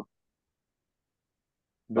Iowa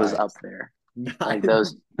was Nice. up there. Like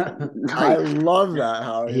those, I love that,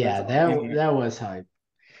 Howie. Yeah, That's awesome. that was hype.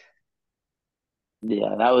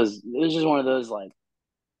 yeah, it was just one of those like,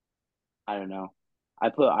 I don't know. I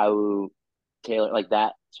put Iowa Taylor, like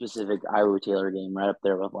that specific Iowa Taylor game right up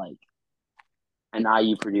there with like an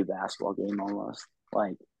IU Purdue basketball game almost.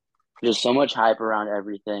 Like just so much hype around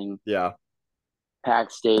everything. Yeah.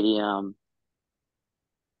 Packed stadium,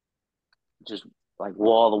 just like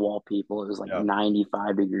wall to wall people. It was like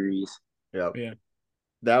 95 degrees. Yep. Yeah.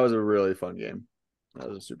 That was a really fun game. That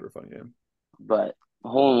was a super fun game. But the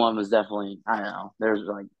hole in one was definitely, I don't know. There's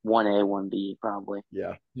like 1A, 1B probably.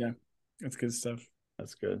 Yeah. Yeah. That's good stuff.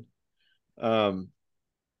 That's good.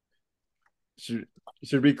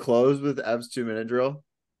 Should we close with Ev's 2-minute drill?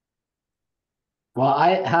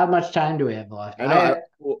 Well, how much time do we have left? I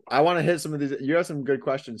know I want to hit some of these. You have some good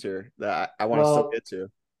questions here that I want to still get to.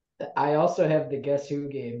 I also have the Guess Who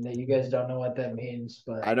game that you guys don't know what that means,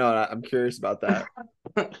 but I know I'm curious about that.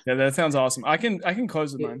 Yeah, that sounds awesome. I can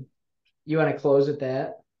close with mine. You want to close with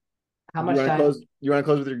that? How much time? You want to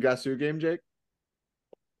close with your Guess Who game, Jake?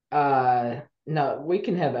 No, we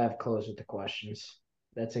can have Ev close with the questions.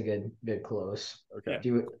 That's a good close. Okay.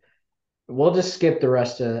 We'll just skip the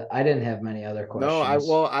rest of. I didn't have many other questions.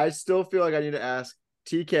 No, I still feel like I need to ask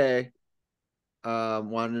TK.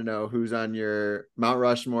 Wanted to know who's on your Mount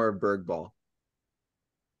Rushmore of Berg Ball.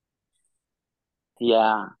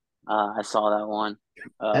 Yeah, I saw that one.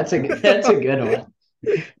 That's a good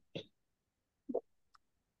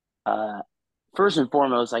one. First and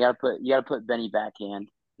foremost, you gotta put Benny backhand.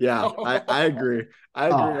 Yeah, I agree. I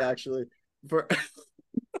agree actually.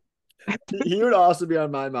 He would also be on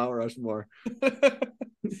my Mount Rushmore.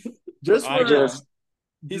 Just I for just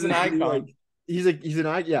He's an like, icon. he's an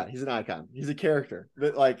icon. He's a character.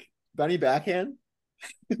 But like Benny Backhand,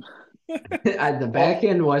 The back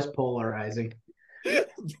end was polarizing.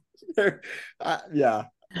 yeah,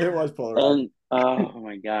 it was polarizing. and oh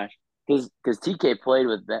my gosh, because TK played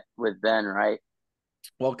with Ben, right?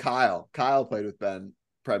 Well, Kyle played with Ben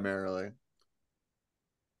primarily,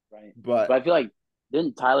 Right. but But I feel like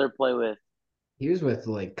didn't Tyler play with? He was with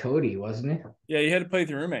like Cody, wasn't he? Yeah, you had to play with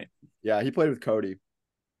your roommate. yeah, he played with Cody.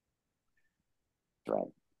 Right.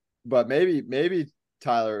 But maybe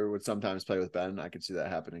Tyler would sometimes play with Ben. I could see that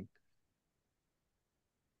happening.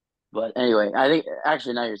 But anyway, I think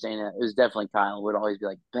actually now you're saying that it was definitely Kyle would always be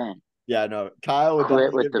like Ben, Yeah, no, Kyle would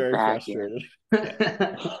quit definitely with get the very backhand.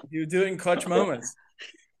 frustrated. He would do it in clutch moments.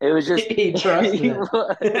 It was just He trusted he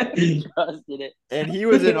it. trusted it. And he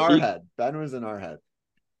was in our He- head. Ben was in our head.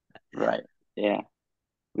 right. Yeah.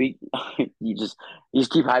 We you just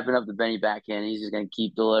keep hyping up the Benny backhand. He's just gonna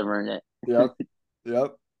keep delivering it. Yep.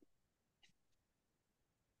 Yep.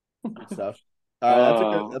 Good stuff. All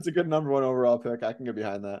right, Oh, that's a good number one overall pick. I can get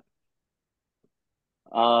behind that.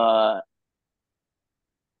 I'd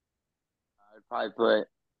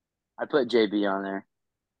I put JB on there.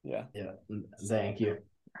 Yeah, Yeah, thank you.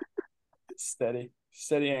 steady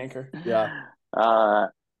anchor. Yeah. Uh,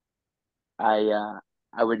 I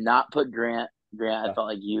would not put Grant. Grant, Yeah. I felt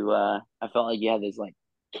like you had this like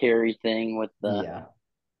carry thing with the Yeah.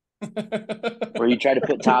 where you tried to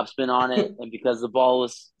put topspin on it, and because the ball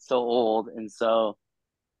was so old, and so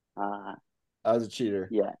uh, I was a cheater.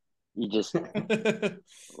 yeah, you just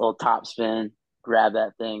little topspin, grab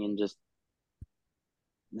that thing, and just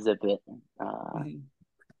zip it.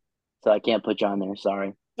 So I can't put you on there.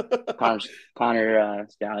 Sorry, Connor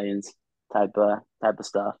Stallions type of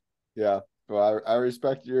stuff. Yeah. Well, I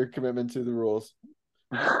respect your commitment to the rules.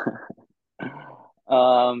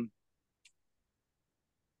 um,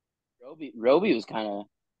 Roby was kind of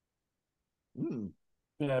Hmm.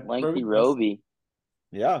 Yeah, lengthy. Roby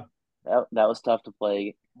Yeah. that was tough to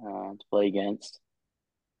play against.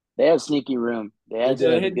 They had sneaky room. They They had Yeah,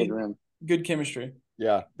 they sneaky did. had good room good chemistry.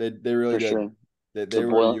 Yeah. They really for did. sure. They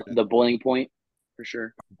were a unit. The boiling point for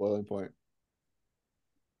sure. Boiling point.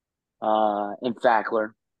 And Fackler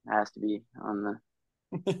has to be on the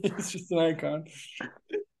He's just an icon.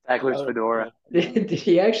 Fackler's fedora. Did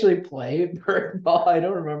he actually play bird ball? I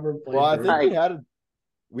don't remember him Well, playing I bird think ball.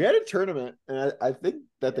 we had a tournament, and I think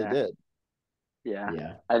that they Yeah. did. Yeah.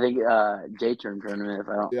 Yeah. I think J-turn tournament if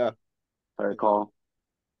Yeah. I recall.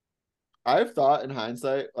 I've thought in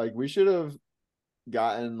hindsight, like we should have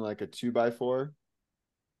gotten like a 2x4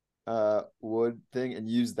 wood thing and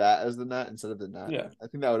used that as the net instead of the net. Yeah. I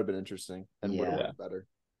think that would have been interesting and would have Yeah. worked better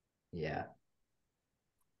Yeah.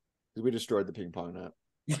 because we destroyed the ping pong net.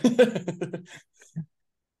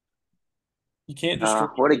 You can't destroy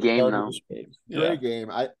What a what you've game already though. destroyed. Great game.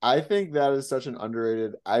 I think that is such an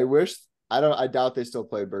underrated. I doubt they still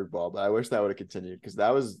play bird ball, but I wish that would have continued because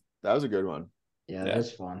that was a good one. Yeah, Yeah.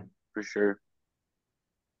 that's fun. For sure.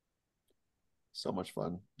 So much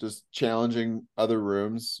fun. Just challenging other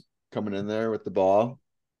rooms, coming in there with the ball.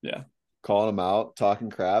 Yeah. Calling them out, talking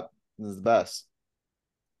crap. This is the best.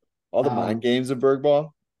 All the mind games of Berg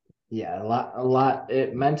ball. Yeah,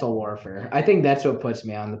 mental warfare. I think that's what puts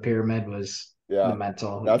me on the pyramid was Yeah. the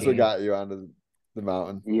mental That's what game. got you onto the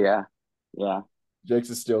mountain. Yeah. Yeah. Jake's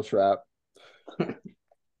a steel trap.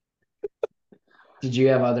 Did you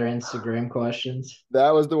have other Instagram questions?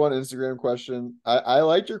 That was the one Instagram question. I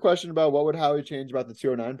liked your question about what would Howie change about the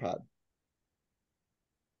 209 pod.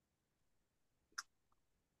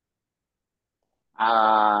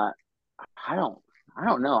 I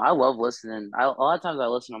don't know. I love listening. A lot of times I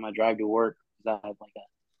listen on my drive to work because I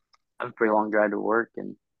have a pretty long drive to work,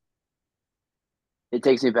 and it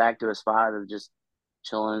takes me back to a spot of just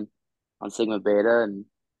chilling on Sigma Beta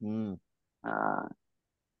and uh,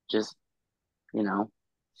 just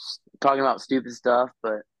talking about stupid stuff,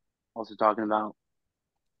 but also talking about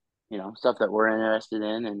stuff that we're interested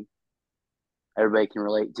in and everybody can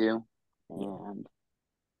relate to. And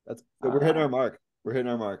We're hitting our mark. We're hitting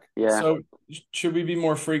our mark. yeah, So should we be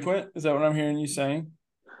more frequent? Is that what I'm hearing you saying?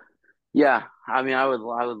 yeah. I mean, I would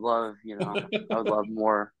love I would love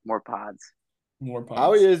more pods. More pods.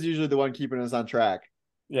 Howie is usually the one keeping us on track.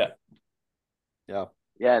 Yeah. Yeah.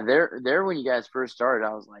 Yeah, there when you guys first started,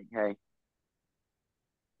 I was like, hey,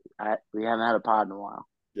 we haven't had a pod in a while.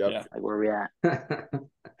 Yep. Yeah. Like, where are we at?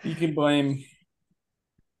 You can blame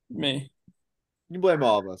me. You can blame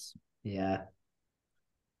all of us. Yeah.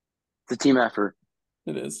 It's a team effort.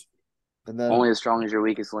 It is. And then Only as strong as your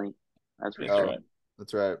weakest link. That's for That's sure. right.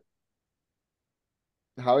 That's right.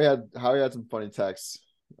 Howie had some funny texts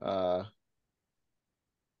I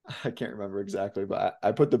can't remember exactly, but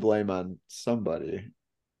I put the blame on somebody.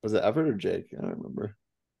 Was it Everett or Jake? I don't remember.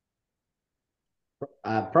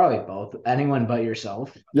 Probably both. Anyone but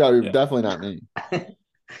yourself. Yeah, Yeah. definitely not me.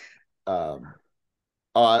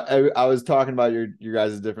 I was talking about your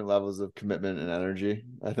guys' different levels of commitment and energy,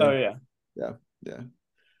 I think. Oh yeah. Yeah.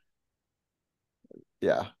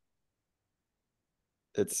 Yeah.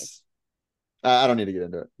 It's I don't need to get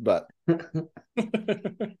into it, but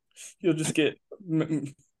You'll just get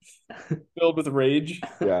filled with rage.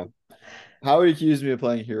 yeah. Howie accused me of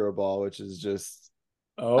playing hero ball, which is just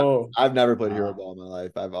Oh, I've never played hero ball in my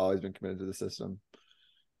life. I've always been committed to the system.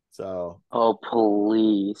 So Oh,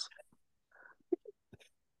 please.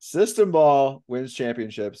 system ball wins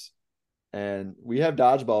championships, and we have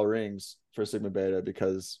dodgeball rings for Sigma Beta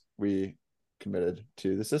because we committed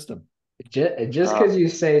to the system. Just because you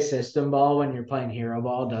say system ball when you're playing hero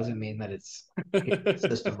ball doesn't mean that it's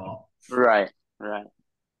system ball. Right.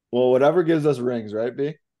 Well, whatever gives us rings, right,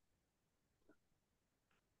 B?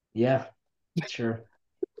 Yeah, sure.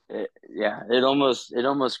 It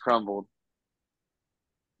almost crumbled.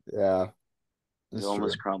 Yeah, It that's true.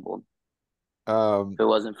 almost crumbled. Um, If it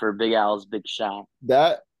wasn't for Big Al's big shot.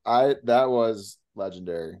 that was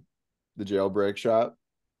legendary. The jailbreak shot.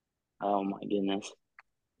 Oh my goodness.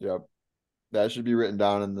 Yep. That should be written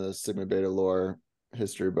down in the Sigma Beta lore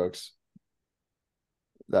history books.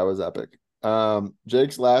 That was epic.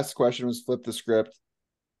 Jake's last question was flip the script.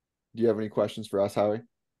 Do you have any questions for us, Howie?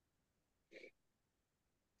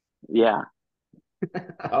 Yeah.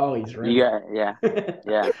 Oh, he's ready. Yeah.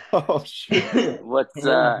 Oh shoot. What's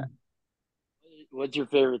your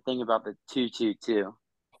favorite thing about the 222?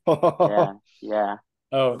 Yeah.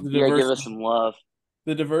 oh, the You gotta give diversity. us some love.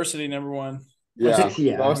 The diversity, number one. Yeah.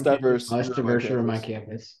 Yeah. Most diverse. Most room on diverse room on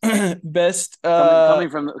campus. campus. Best. Coming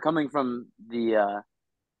from the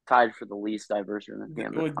tied for the least diverse room on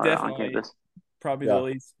Definitely campus. probably the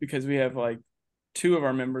least, because we have like two of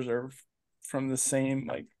our members are from the same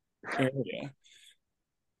like area.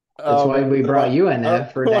 That's why we brought you in,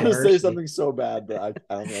 Ev, for I want to diversity. say something so bad, but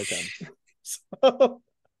I don't think I can. So,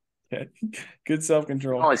 Yeah. Good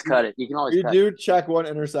self-control. You can always cut it. You can always we cut do check one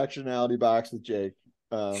intersectionality box with Jake.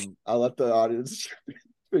 I'll let the audience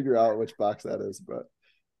figure out which box that is, but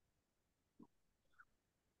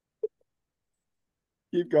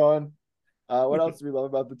keep going. What else do we love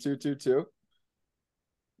about the 222?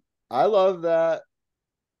 I love that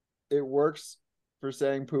it works for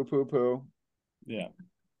saying poo poo poo. Yeah.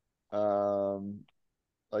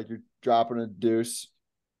 Like you're dropping a deuce.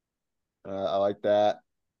 I like that.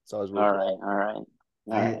 It's always worked. All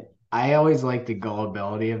right. I always like the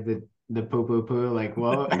gullibility of the poo poo poo. Like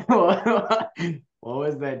what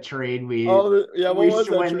was that trade we what was that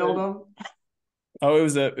swindled trade? them? Oh,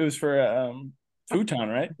 it was for futon,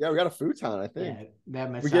 right? Yeah, we got a futon, I think. Yeah,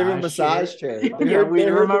 that massage. We gave him a massage chair. They Yeah, heard, we they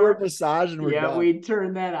heard the remember. word massage and we're done. We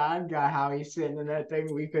turned that on. Got Howie sitting in that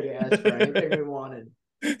thing. We could ask for anything we wanted.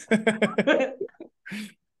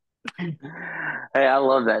 Hey, I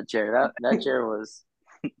love that chair. That chair was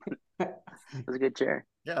a good chair.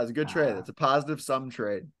 Yeah, it's a good trade. It's a positive sum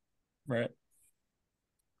trade. Right.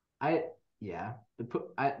 The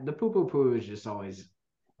poo poo poo is just always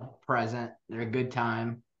present. They're a good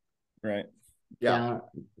time. Right. Yeah.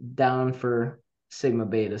 Down for Sigma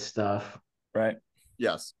Beta stuff. Right.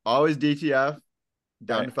 Yes. Always DTF,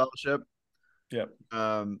 down to Right. fellowship. Yep.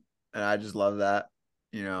 And I just love that.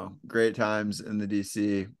 You know, great times in the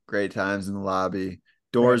DC, great times in the lobby.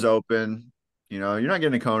 Doors open. You know, you're not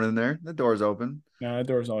getting a cone in there. The door's open. No, the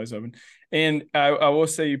door's always open. And I will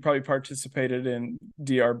say you probably participated in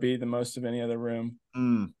DRB the most of any other room.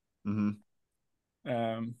 Mm-hmm.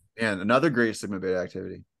 And another great Sigma Beta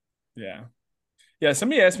activity. Yeah. Yeah,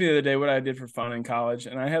 somebody asked me the other day what I did for fun in college,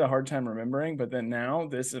 and I had a hard time remembering. But then now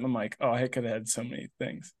I'm like, oh, I could have had so many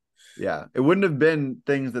things. Yeah, it wouldn't have been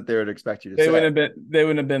things that they would expect you to say. They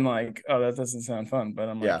wouldn't have been like, oh, that doesn't sound fun. But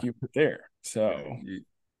I'm like, you were there, so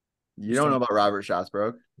you don't know about Robert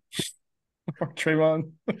Schatzbroke or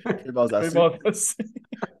Trayvon. Trayvon's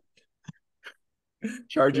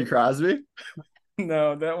Chargy Crosby.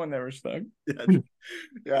 No, that one never stuck.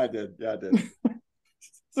 Yeah, I did.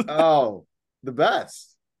 Oh, the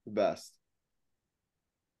best.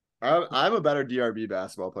 I'm a better DRB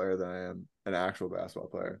basketball player than I am an actual basketball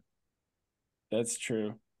player. That's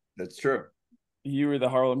true. You were the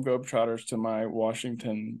Harlem Globetrotters to my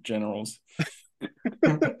Washington Generals.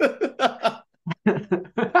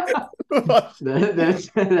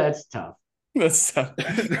 That's tough. That's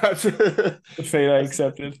the fate I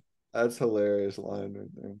accepted. That's hilarious line right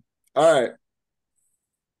there. All right.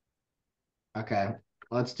 Okay.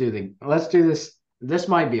 Let's do this This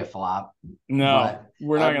might be a flop, No, but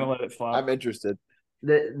we're not I'm- gonna let it flop. I'm interested.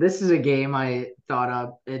 this is a game I thought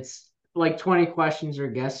of. It's like 20 questions or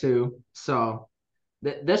guess who. So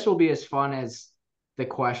this will be as fun as the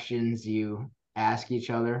questions you ask each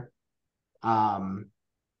other. Um,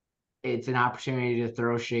 it's an opportunity to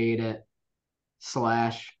throw shade at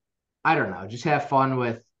Slash. I don't know, just have fun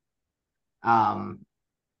with. Um,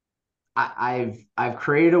 I've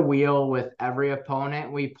created a wheel with every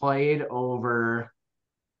opponent we played over.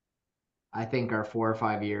 I think our 4 or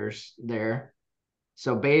 5 years there.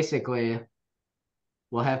 So basically,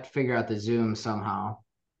 we'll have to figure out the Zoom somehow.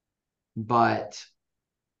 But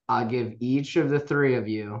I'll give each of the three of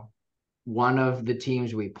you one of the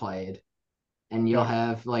teams we played, and you'll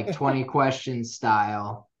have like 20 questions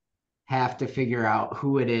style, have to figure out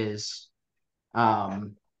who it is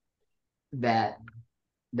that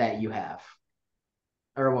that you have.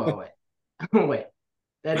 Or wait, wait,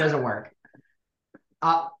 that doesn't work.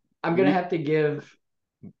 I'm gonna have to give.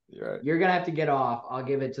 You're right. You're gonna have to get off. I'll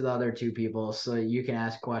give it to the other two people so you can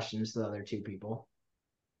ask questions to the other two people.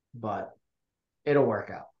 But it'll work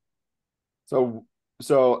out.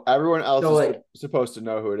 So everyone else So is like supposed to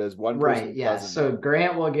know who it is. One right, person yeah. doesn't So know.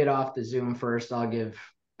 Grant will get off the Zoom first. I'll give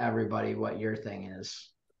everybody what your thing is,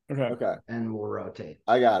 Okay. Okay, and we'll rotate.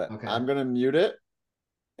 I got it. Okay. I'm gonna mute it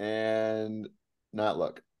and not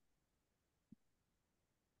look.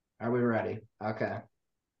 Are we ready? Okay.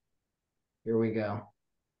 Here we go.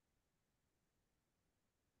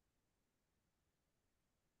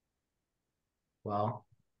 Well,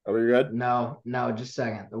 Are we good? no, just a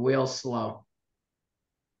second. The wheel's slow.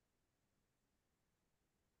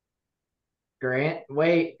 Grant,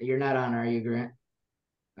 wait, you're not on, are you, Grant?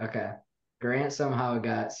 Okay. Grant somehow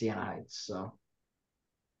got Siena Heights, so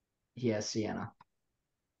he has Siena.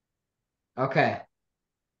 Okay.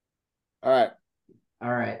 All right.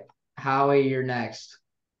 All right. Howie, you're next.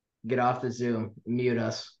 Get off the Zoom. Mute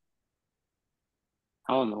us.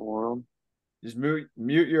 How in the world? Just mute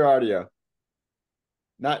your audio.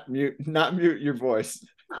 Not mute your voice.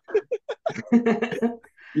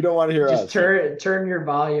 You don't want to hear Just us. turn your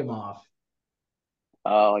volume off.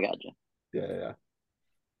 Oh, I got you. Yeah.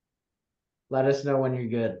 Let us know when you're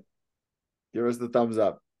good. Give us the thumbs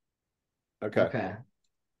up. Okay. Okay.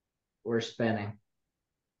 We're spinning.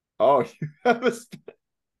 Oh, you have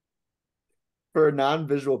for a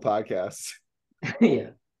non-visual podcast.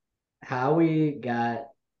 Yeah. Howie got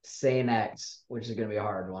Saint X, which is gonna be a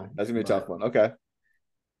hard one. That's gonna be a tough one. Okay.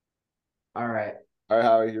 All right. All right,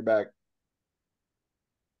 Howie, you're back.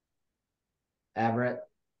 Everett.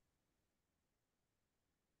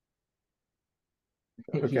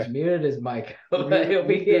 He's Okay. muted his mic. You He'll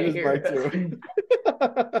be muted his here. mic too.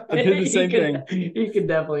 I did the same thing. He can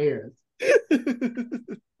definitely hear All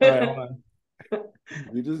right, hold us. on.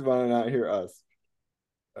 You just want to not hear us.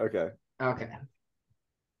 Okay. Okay.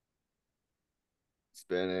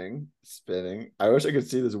 Spinning. I wish I could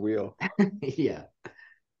see this wheel. Yeah.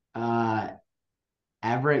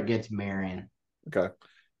 Everett gets Marion. Okay.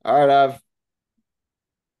 All right, Ev.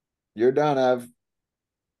 You're done, Ev.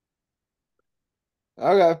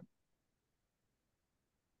 Okay.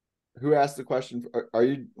 Who asked the question? Are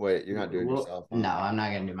you? Wait, you're not doing yourself. Huh? No, I'm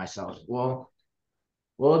not gonna do myself. Well,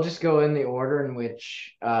 we'll just go in the order in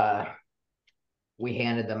which we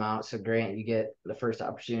handed them out. So Grant, you get the first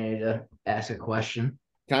opportunity to ask a question.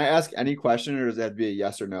 Can I ask any question, or does that have to be a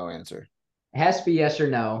yes or no answer? It has to be yes or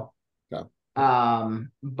no. Okay.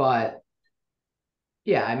 But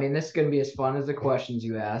yeah, I mean, this is gonna be as fun as the questions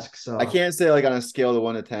you ask. So I can't say like on a scale of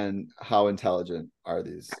 1 to 10, how intelligent are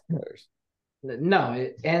these players? no,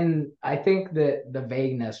 and I think that the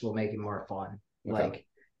vagueness will make it more fun. Okay. Like,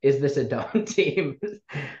 is this a dumb team?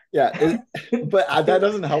 Yeah, but that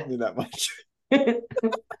doesn't help me that much.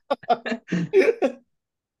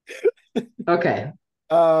 Okay,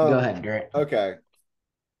 go ahead, Grant. Okay.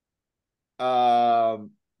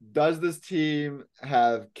 Does this team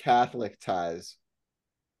have Catholic ties?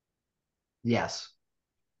 Yes.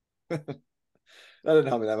 That didn't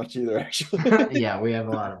help me that much either, actually. Yeah, we have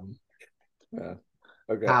a lot of them. Yeah.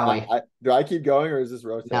 Okay. Howie. Do I keep going or is this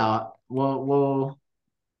rotating? No, we'll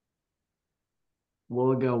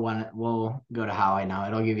go one. We'll go to Howie now.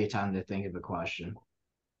 It'll give you time to think of a question.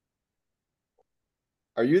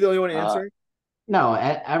 Are you the only one answering? No,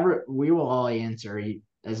 we will all answer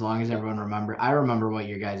as long as everyone remember. I remember what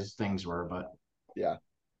your guys' things were, but Yeah.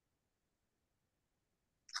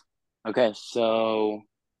 Okay, so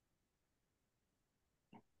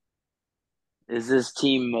is this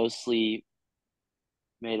team mostly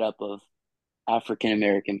made up of African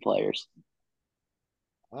American players?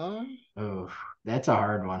 oh, that's a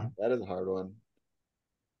hard one. That is a hard one.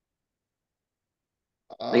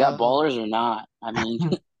 They got Uh, ballers or not? I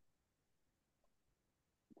mean,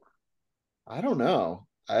 I don't know.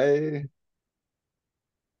 I,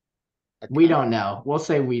 We I don't know. We'll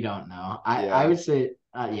say we don't know. I yeah, would say,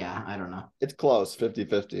 yeah, I don't know. it's close,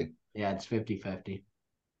 50-50. Yeah, it's 50-50.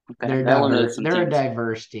 okay, that eliminates some They're a teams.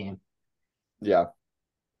 diverse team. Yeah,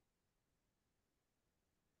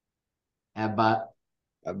 But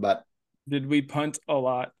but Did we punt a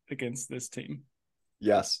lot against this team?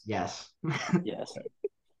 yes. yes. Yes.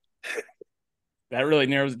 That really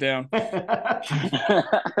narrows it down.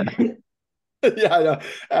 Yeah, I know.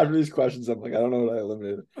 After these questions, I'm like, I don't know what I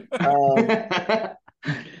eliminated.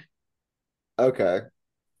 Um, okay.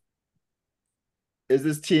 Is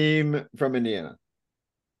this team from Indiana?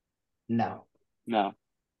 No. No.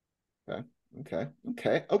 Okay. Okay.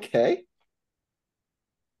 Okay. Okay.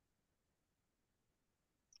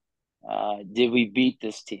 Did we beat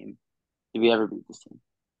this team? Did we ever beat this team?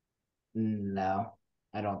 No.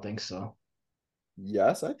 I don't think so.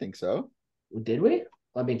 Yes, I think so. Did we?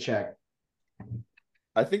 Let me check.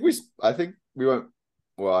 I think we went,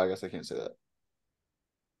 well, I guess I can't say that.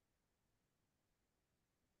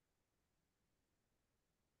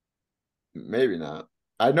 Maybe not.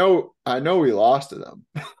 I know we lost to them.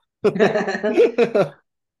 That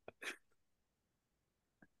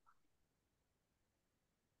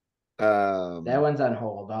Um, one's on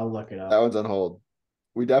hold. I'll look it that up. one's on hold.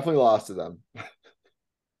 We definitely lost to them.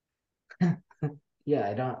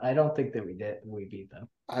 Yeah, I don't think that we beat them.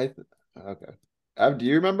 Okay. Do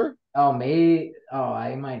you remember? Oh, May. Oh,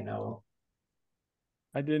 I might know.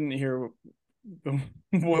 I didn't hear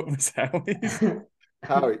what was Howie's.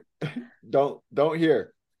 Howie, don't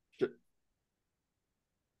hear.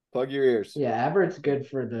 Plug your ears. Yeah, Everett's good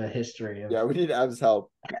for the history of. Yeah, we need Ev's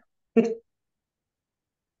help.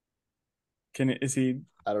 Is he?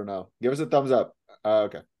 I don't know. Give us a thumbs up.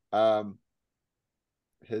 Okay. Um,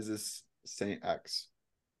 his is Saint X.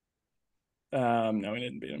 No, we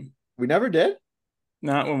didn't beat him. We never did.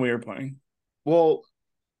 Not when we were playing. Well,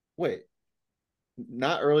 wait.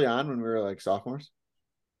 Not early on when we were like sophomores.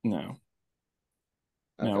 No,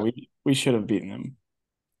 Okay. no, we should have beaten them.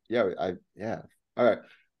 Yeah, yeah. All right.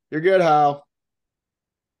 You're good, Hal.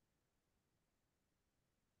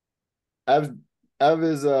 Ev Ev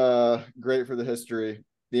is great for the history.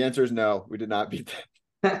 The answer is no. We did not beat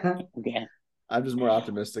them. Okay. I'm just more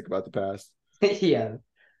optimistic about the past. Yeah,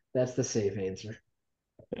 that's the safe answer.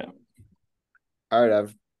 Yeah. All right,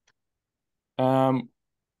 Ev.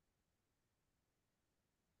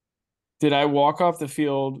 Did I walk off the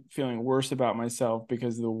field feeling worse about myself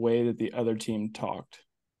because of the way that the other team talked?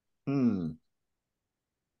 I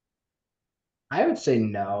I would say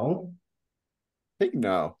no. think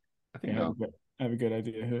no. I think Yeah, no. I have a good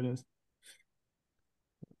idea who it is.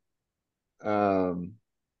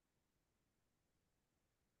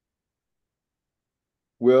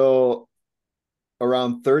 Will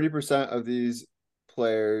around 30% of these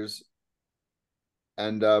players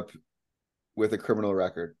end up with a criminal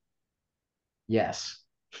record? Yes.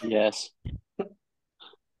 Yes.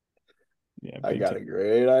 Yeah, I big got a time.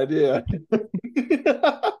 great idea.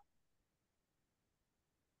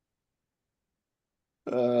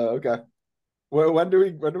 Okay. When do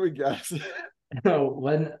we guess?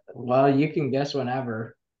 Well, you can guess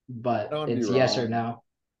whenever, I don't but want to be it's yes or wrong. no.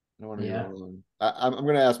 I don't want to be Yeah. wrong. I'm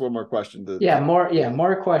going to ask one more question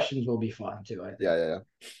More questions will be fun too, I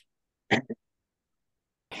think.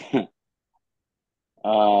 Yeah.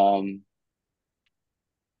 um.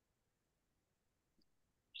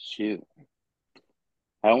 Shoot.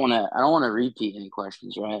 I don't want to. I don't want to repeat any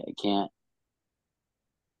questions, right? I can't.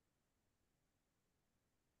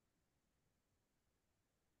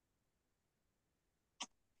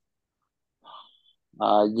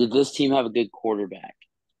 Did this team have a good quarterback?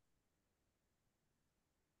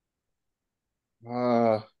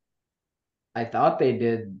 I thought they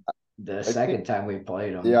did the I think second time we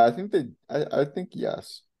played yeah, them. I think I think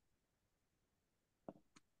yes.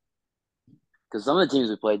 Because some of the teams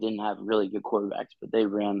we played didn't have really good quarterbacks, but they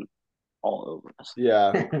ran all over us.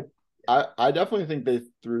 Yeah. I definitely think they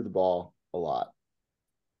threw the ball a lot.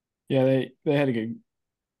 Yeah, they had a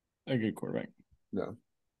good quarterback. No.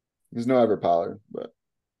 There's no Ever Pollard, but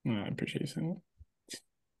I appreciate you saying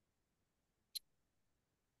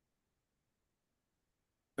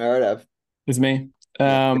that. all right, Ev. It's me.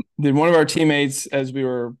 Yeah. Did one of our teammates, as we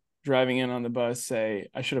were driving in on the bus, say,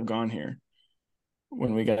 I should have gone here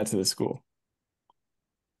when we got to the school?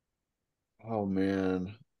 Oh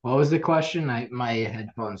man. What was the question? My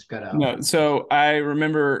headphones cut out. No, so I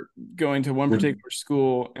remember going to one particular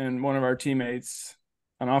school, and one of our teammates,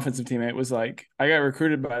 an offensive teammate, was like, I got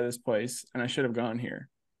recruited by this place and I should have gone here.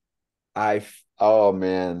 Oh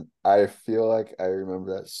man, I feel like I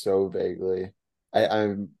remember that so vaguely.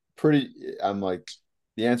 I'm like,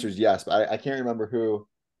 the answer is yes, but I can't remember who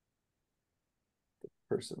the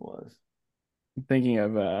person was. I'm thinking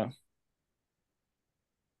of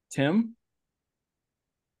Tim.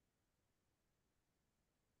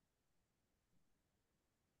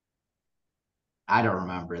 I don't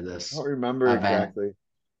remember I don't this remember event. exactly,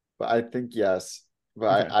 but I think yes.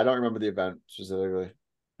 But Okay. I don't remember the event specifically.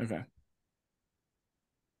 Okay.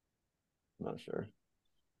 I'm not sure.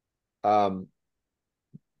 Um,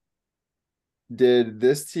 did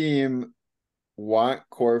this team want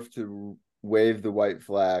Corf to wave the white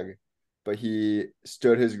flag, but he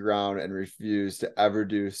stood his ground and refused to ever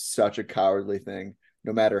do such a cowardly thing,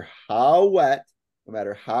 no matter how wet, no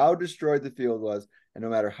matter how destroyed the field was, and no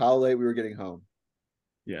matter how late we were getting home?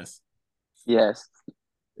 Yes. Yes.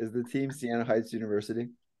 Is the team Siena Heights University?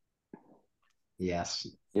 Yes,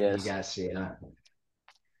 you Yes. guys see that.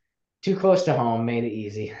 Too close to home made it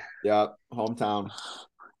easy. Yep, hometown.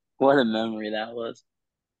 What a memory that was.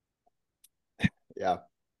 Yeah.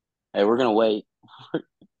 Hey, we're gonna wait.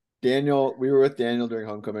 Daniel, we were with Daniel during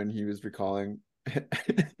homecoming. He was recalling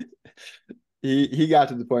he got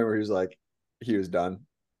to the point where he was like he was done.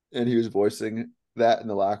 And he was voicing that in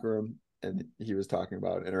the locker room. And he was talking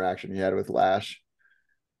about an interaction he had with Lash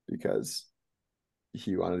because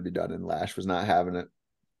he wanted to be done and Lash was not having it.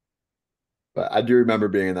 But I do remember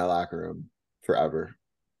being in that locker room forever.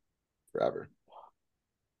 Forever.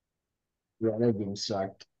 Yeah, that game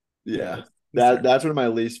sucked. Yeah. Yeah. That's one of my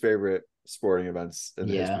least favorite sporting events in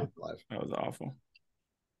the history Yeah. of life. That was awful.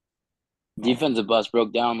 Defensive bus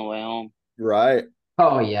broke down on the way home. Right.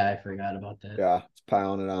 Oh yeah, I forgot about that. Yeah. It's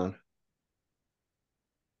piling it on.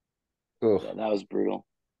 Oh. Yeah, that was brutal.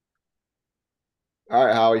 All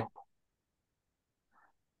right, Howie.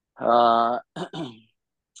 Uh,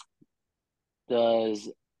 does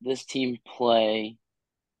this team play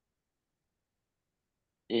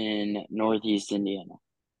in Northeast Indiana?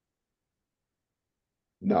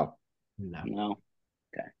 No. No. No.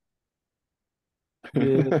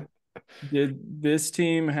 Did did this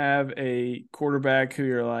team have a quarterback who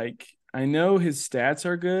you're like, I know his stats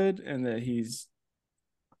are good and that he's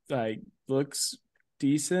like looks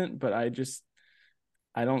decent, but I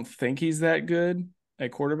don't think he's that good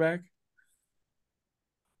at quarterback?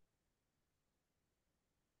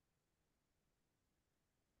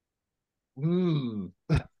 Hmm.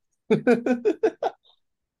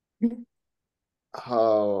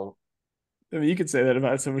 Oh, I mean, you could say that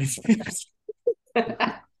about so many teams.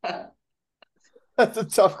 that's a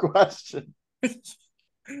tough question.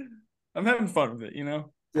 I'm having fun with it, you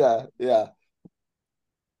know? Yeah, yeah.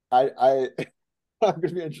 I I'm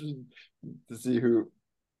gonna be interested to see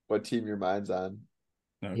what team your mind's on.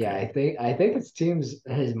 Yeah, Okay. I think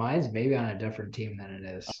his mind's maybe on a different team than it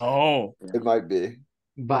is. Oh, It might be.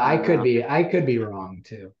 But Uh, I could be wrong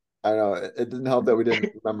too. I know it didn't help that we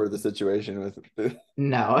didn't remember the situation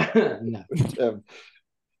No, no. with Tim.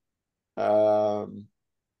 Um,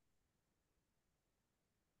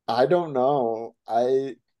 I don't know.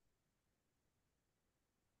 I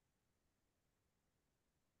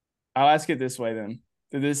I'll ask it this way then.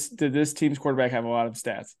 Did this team's quarterback have a lot of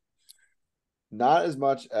stats? not as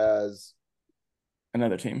much as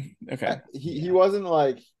Another team. Okay. he Yeah. wasn't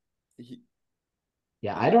like he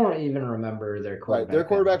Yeah, I don't even remember their right. Their quarterback that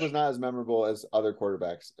quarterback much. was not as memorable as other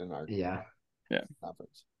quarterbacks in our Yeah. Yeah.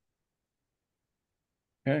 conference.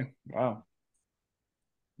 Okay. Wow.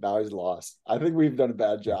 Now he's lost. I think we've done a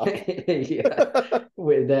bad job. Yeah.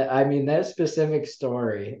 With that, I mean, that specific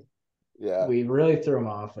story, Yeah, we really threw him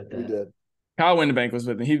off with we it. did. Kyle Windebank was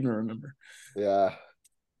with me. He didn't remember. Yeah.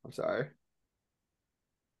 I'm sorry.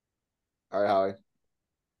 All right, Howie.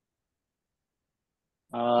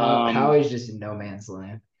 How um, he's just in no man's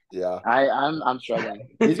land. Yeah. I'm struggling.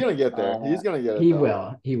 He's gonna get there. Uh, He's gonna get it He though.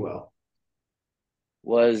 will. He will.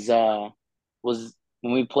 was was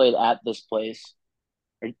when we played at this place,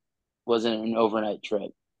 or was it an overnight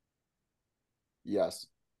trip? Yes.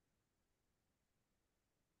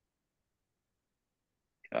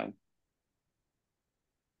 Okay.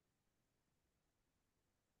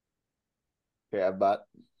 Yeah, but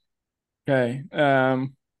Okay.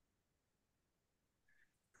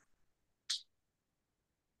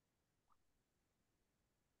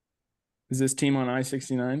 Is this team on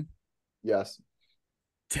I-69? yes.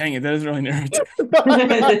 Dang it, that doesn't really narrow it down.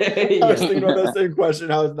 I was Yeah. thinking about that same question.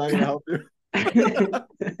 How it's not gonna help you.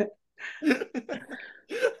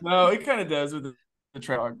 No, it kind of does with the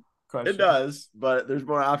track It question. does, but there's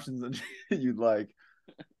more options than you'd like.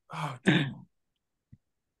 Oh, damn.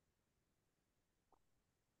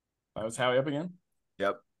 That was Howie up again.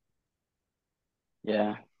 Yep.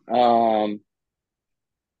 Yeah.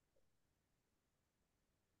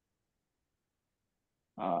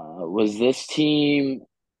 Was this team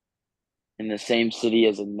in the same city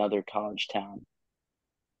as another college town?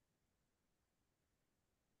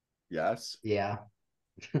 Yes. Yeah.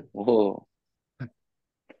 Whoa.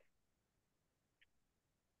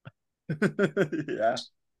 Yeah.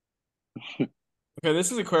 Okay,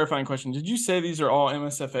 this is a clarifying question. Did you say these are all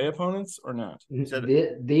MSFA opponents or not? Said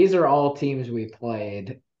These are all teams we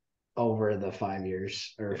played over the 5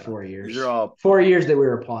 years or yeah. 4 years. These are all 4 years that we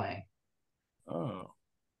were playing. Oh.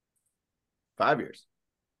 5 years.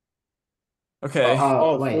 Okay.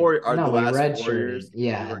 Wait, four are no, the we last four redshirted. years. We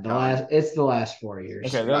Yeah, weren't the counting. last. It's the last 4 years.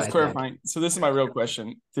 Okay, that's I think. clarifying. So this is my real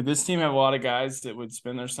question. Did this team have a lot of guys that would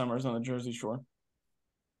spend their summers on the Jersey Shore?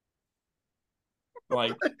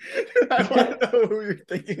 Like, I want to know who you're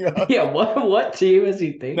thinking of. Yeah, what team is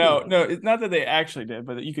he thinking? no, of? no, it's not that they actually did,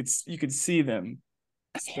 but that you could see them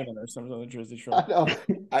spending their summers on the Jersey Shore. I know.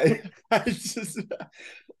 I just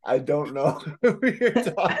I don't know who you're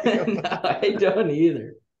talking No, about. I don't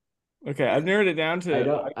either. Okay, I've narrowed it down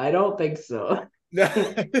to I don't think so. No,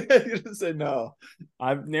 you're gonna say no.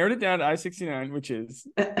 I've narrowed it down to I-69, which is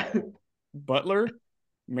Butler,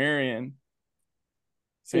 Marion,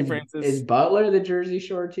 St. Francis, Is Butler the Jersey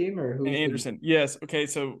Shore team or and who's Anderson. Yes. Okay.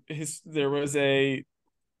 So there was a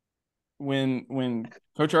when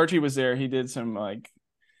Coach Archie was there, he did some like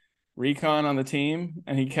recon on the team,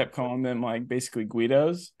 and he kept calling them like basically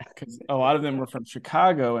Guidos because a lot of them were from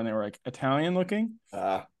Chicago and they were like Italian looking.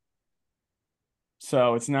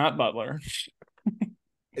 So it's not Butler.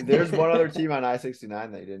 There's one other team on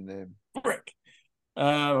I-69 they didn't name. Frick.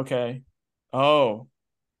 Okay. Oh,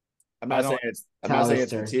 I'm not saying it's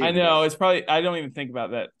the team. I know it's probably. I don't even think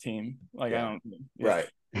about that team. Like Yeah. I don't. Yeah. Right.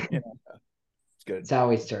 Yeah. It's good. It's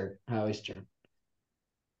Howie's turn. Howie's turn.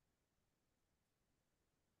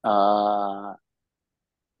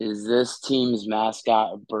 Is this team's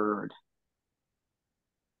mascot a bird?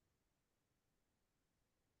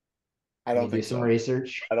 I don't think do some so.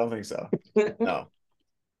 research. I don't think so. No.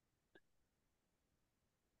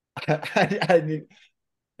 I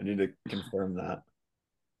need to confirm that.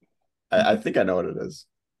 I think I know what it is.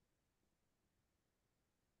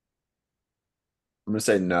 I'm gonna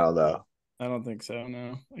say no though. I don't think so.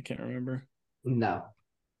 No, I can't remember. No,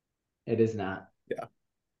 it is not. Yeah.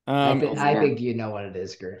 I think you know what it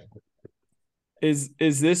is, Chris.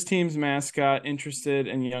 Is this team's mascot interested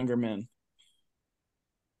in younger men?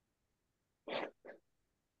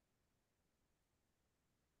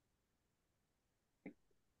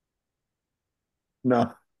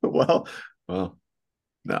 No. Well,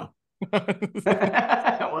 no.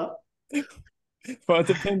 Well, It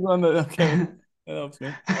depends on the okay. That helps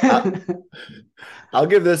me. I'll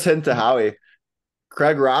give this hint to Howie.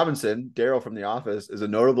 Craig Robinson, Daryl from The Office, is a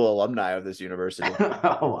notable alumni of this university.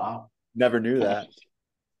 Oh wow. Never knew that.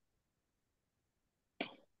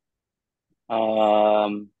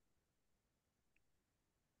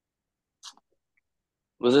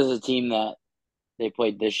 Was this a team that they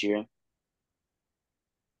played this year?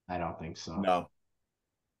 I don't think so. No.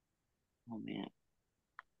 Oh man.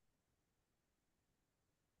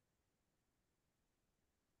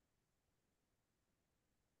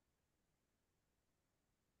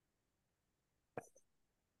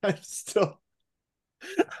 I'm still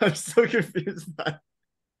confused by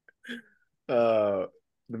the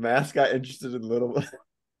mascot interested in little.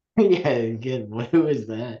 Yeah, good. Who is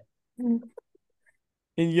that? In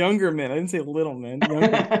younger men, I didn't say little men. Younger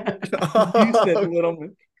men. Oh, You said little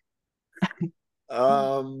men.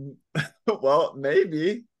 well,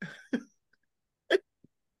 maybe.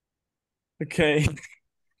 Okay.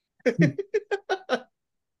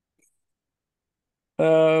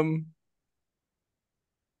 Um.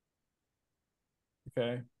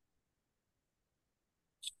 Okay.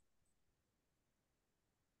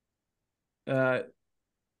 Uh,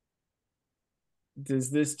 does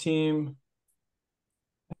this team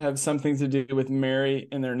have something to do with Mary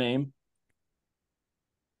in their name?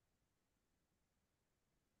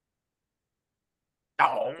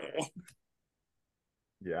 Oh.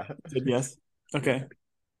 Yeah. Yes. Okay.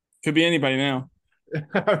 Could be anybody now.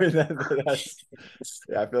 I mean, that's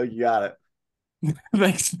yeah. I feel like you got it.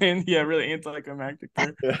 Thanks, man. Yeah, really anticlimactic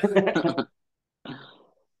there. Yeah.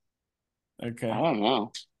 Okay. I don't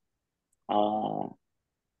know.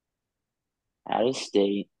 Out of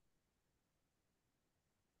state,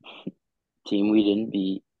 team we didn't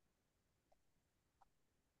beat,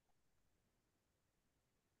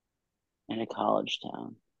 in a college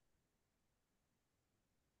town.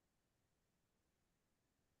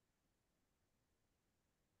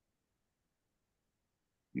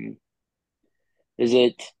 Is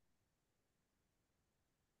it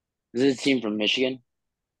is it a team from Michigan?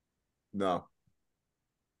 No.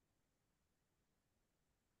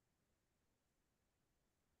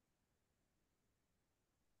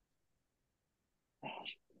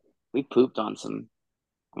 We pooped on some.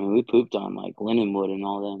 I mean, we pooped on like Lindenwood and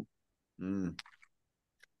all them. Mm.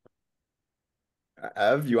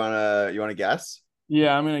 Ev, you wanna guess?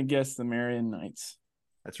 Yeah, I'm gonna guess the Marion Knights.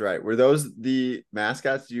 That's right. Were those the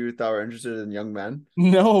mascots you thought were interested in young men?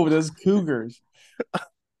 No, those Cougars.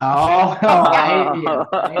 Oh,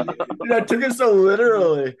 Dude, I took it so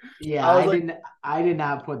literally. yeah, I was like, I did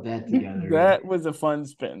not put that together. That was a fun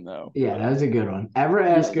spin, though. Yeah, that was a good one. Ever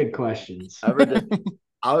ask good questions. ever did.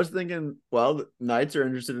 I was thinking, well, the Knights are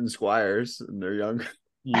interested in squires and they're young.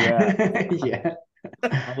 Yeah, Yeah.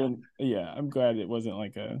 yeah. I'm glad it wasn't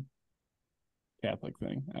like a Catholic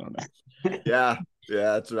thing. I don't know. Yeah,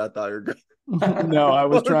 that's what I thought you were going. No, I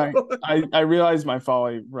was trying. I realized my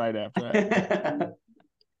folly right after that.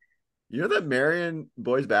 You know that Marion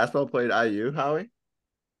boys basketball played IU, Howie?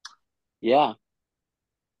 Yeah.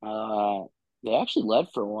 They actually led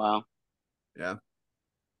for a while. Yeah.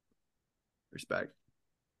 Respect.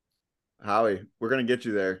 Howie, we're gonna get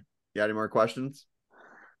you there. You got any more questions?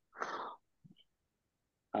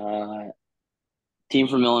 Team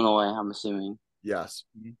from Illinois, I'm assuming, Yes.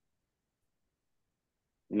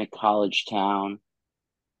 in a college town.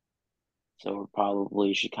 So we're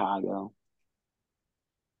probably Chicago.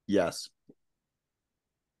 Yes.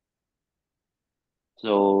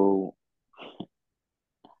 So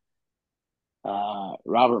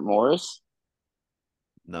Robert Morris,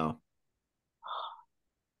 No.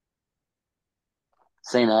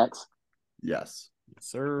 St. X. Yes.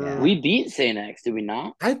 Sir. Yeah. We beat St. X, did we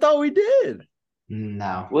not? I thought we did.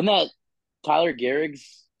 No. Wasn't that Tyler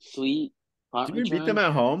Gehrig's sweet punt Did we beat return? them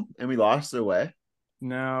at home and we lost away?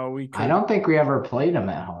 No, we I could. don't think we ever played them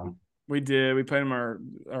at home. We did. We played them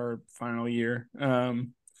our final year.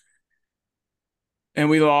 And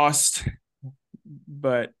we lost.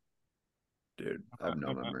 But Dude, I have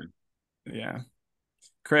no memory. yeah.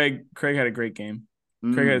 Craig had a great game.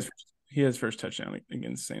 Craig had his first touchdown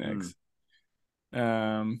against St. X.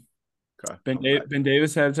 Okay. Ben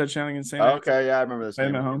Davis had a touchdown against St. X. Okay, yeah, I remember this Played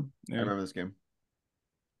him game. at home. I Yeah. remember this game.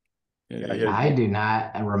 Yeah. I do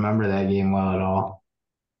not remember that game well at all.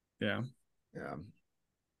 Yeah. Yeah.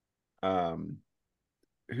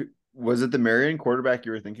 Was it the Marion quarterback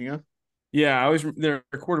you were thinking of? Yeah, I was their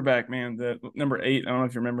quarterback, man. The number 8. I don't know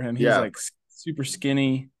if you remember him. He's like super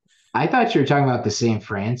skinny. I thought you were talking about the St.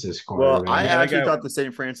 Francis Well, quarterback. I actually thought the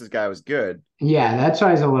St. Francis guy was good. Yeah, that's why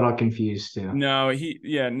I was a little confused too. No,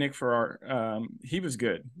 Nick Farrar. He was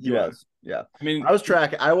good. He was. Yeah. I mean, I was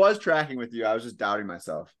tracking with you. I was just doubting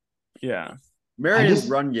myself. Yeah. Marion's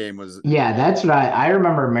run game was. Yeah, that's what I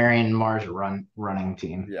remember. Marion Moore's running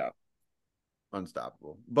team. Yeah.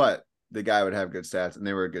 Unstoppable. But the guy would have good stats and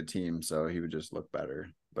they were a good team, so he would just look better.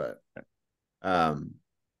 But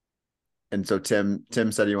and so Tim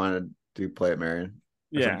said he wanted to play at Marion.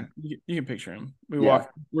 Yeah, you can picture him.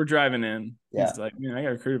 We're driving in. Yeah. He's like, man, I got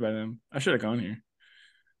recruited by them. I should have gone here.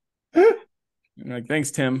 I'm like,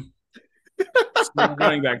 thanks, Tim.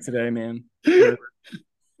 Running back today, man. Pretty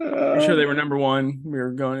sure they were number 1. We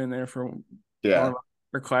were going in there for our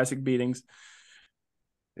classic beatings.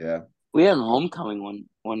 Yeah. We had a homecoming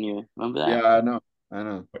one year. Remember that? Yeah, I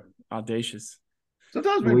know. Audacious.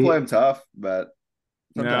 Sometimes we play them tough, but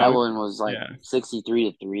that one was like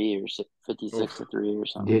 63-3 or 56-3 or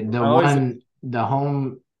something. Dude, the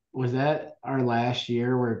home was that our last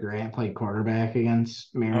year where Grant played quarterback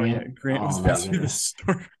against Marion. Oh yeah, Grant was best through the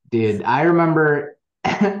story. Dude, I remember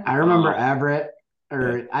Everett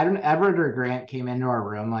or Grant came into our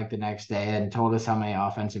room like the next day and told us how many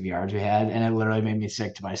offensive yards we had, and it literally made me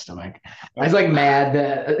sick to my stomach. I was like mad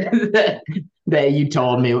that you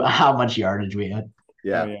told me how much yardage we had.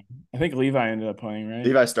 Yeah. Oh, yeah. I think Levi ended up playing, right?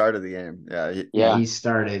 Levi started the game. Yeah, he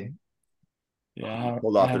started. Yeah.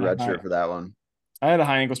 Pulled off the red shirt for that one. I had a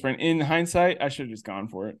high ankle sprain. In hindsight, I should have just gone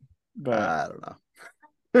for it. But I don't know.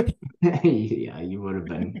 Yeah, you would have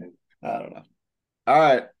been. I don't know. All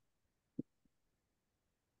right.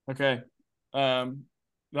 Okay. That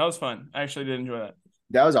was fun. I actually did enjoy that.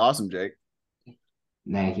 That was awesome, Jake.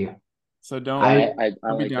 Thank you. So don't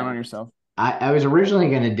be down on yourself. I was originally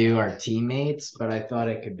going to do our teammates, but I thought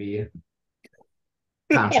it could be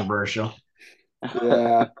controversial.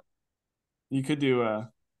 Yeah. You could do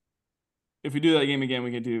if we do that game again,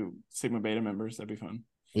 we could do Sigma Beta members. That'd be fun.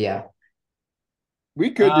 Yeah. We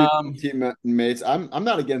could do teammates. I'm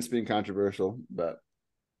not against being controversial, but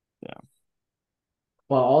yeah.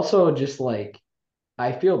 Well, also just like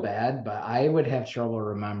I feel bad, but I would have trouble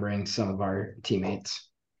remembering some of our teammates.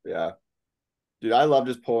 Yeah. Dude, I love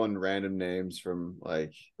just pulling random names from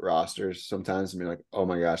like rosters sometimes and be like, oh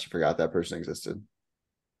my gosh, I forgot that person existed.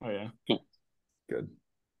 Oh yeah. Good.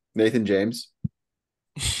 Nathan James,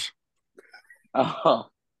 Oh,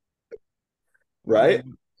 right?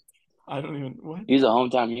 I don't even what. he's a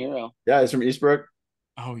hometown hero. Yeah, he's from Eastbrook.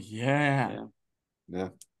 Oh yeah. Yeah. Yeah.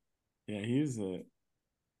 Yeah, he's a.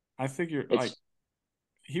 I figure like It's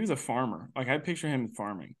he was a farmer. Like I picture him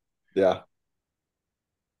farming. Yeah.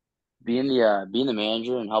 being the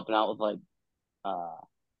manager and helping out with uh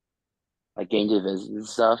like game day visits and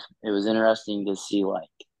stuff. It was interesting to see like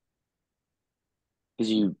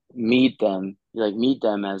because you like meet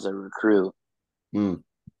them as a recruit, Mm,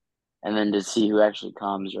 and then to see who actually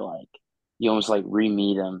comes, you're like you almost like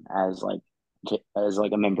re-meet them as like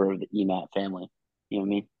a member of the EMAT family. You know what I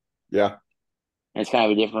mean? yeah. And it's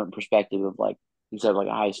kind of a different perspective of like instead of like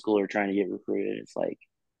a high schooler trying to get recruited, it's like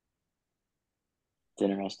it's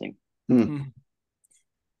interesting. Mm, Hmm.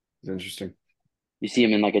 it's interesting. You see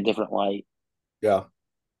them in like a different light. Yeah.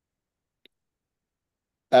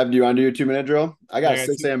 Ev, do you want to do your 2 minute drill? I Yeah, got I got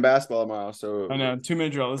 6 a.m. basketball tomorrow. So I know 2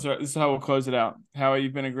 minute drill. This is how we'll close it out. Howie,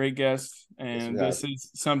 you've been a great guest, yes, we and have. this is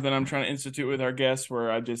something I'm trying to institute with our guests, where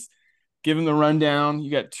I just give them the rundown.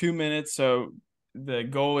 You got 2 minutes, so the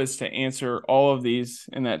goal is to answer all of these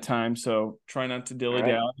in that time. So try not to All dilly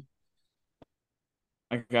right. dally.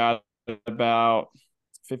 I got about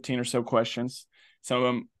 15 or so questions. Some of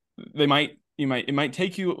them it might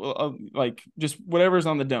take you like just whatever's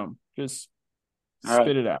on the dome, just All right.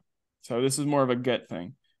 spit it out. So this is more of a gut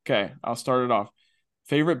thing. Okay, I'll start it off.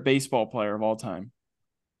 Favorite baseball player of all time?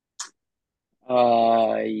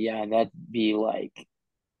 Yeah, that'd be like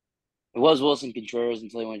it was Wilson Contreras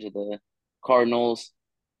until he went to the Cardinals.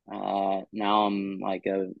 Now I'm like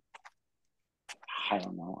I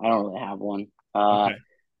don't know. I don't really have one. Okay,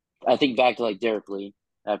 I think back to like Derek Lee.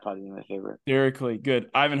 That'd probably be my favorite. Derek Lee. Good.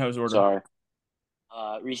 Ivanhoe's order. Sorry.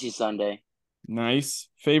 Reese Sunday. Nice.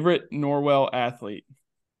 Favorite Norwell athlete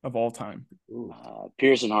of all time? Ooh.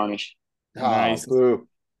 Pearson Harnish Nice. Boo.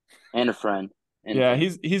 and a friend. And a Yeah,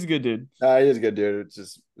 friend. he's a good dude. He is a good dude.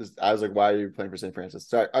 I was like, why are you playing for St. Francis?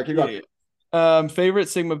 Sorry, I keep going. Favorite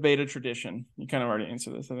Sigma Beta tradition. You kind of already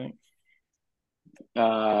answered this, I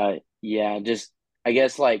think. Yeah, just I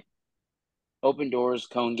guess like open doors,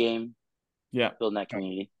 cone game, Yeah. building that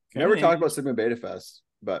community. Never Okay. talked about Sigma Beta Fest,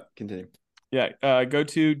 but continue. Yeah. Go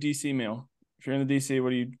to DC meal. If you're in the DC,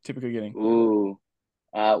 what are you typically getting? Ooh.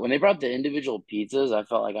 When they brought the individual pizzas, I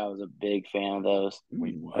felt like I was a big fan of those.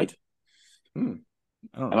 Wait, Mm, what? Hmm.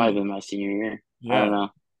 I don't That might have remember. been my senior year. I don't Yeah, know.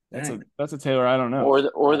 Dang. that's a Taylor. I don't know. Or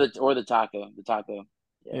the taco. The taco.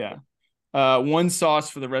 Yeah. Yeah. One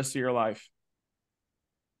sauce for the rest of your life.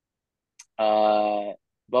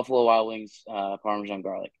 Buffalo Wild Wings, Parmesan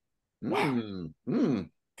garlic. Wow. Mm.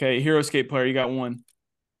 Okay, hero skate player. You got one.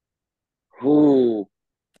 Ooh.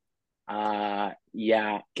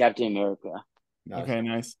 Yeah, Captain America. Nice. Okay,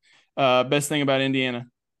 nice. Best thing about Indiana.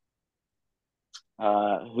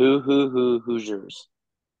 Hoosiers.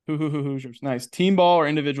 Hoosiers. Nice. Team ball or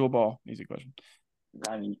individual ball? Easy question.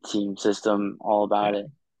 I mean, team system, all about Yeah. it.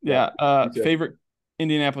 Yeah. Me too. Favorite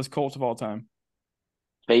Indianapolis Colts of all time.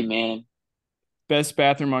 Peyton Manning, Best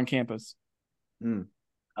bathroom on campus. Mm.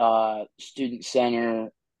 student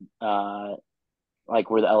center, like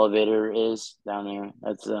where the elevator is down there.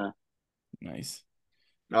 That's Nice.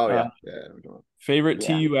 Oh Uh, yeah. Yeah. favorite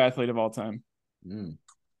yeah. TU athlete of all time. Mm.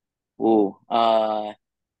 Ooh,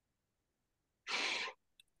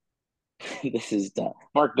 this is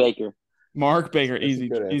Mark Baker. Mark Baker. That's a Easy,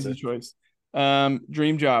 good easy answer. choice.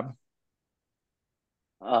 Dream job.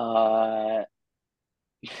 Uh,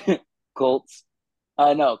 Colts.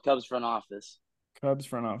 No, Cubs front office. Cubs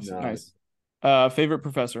front office. Nice. Nice. Favorite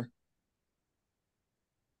professor.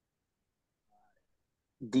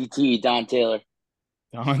 DT Don Taylor.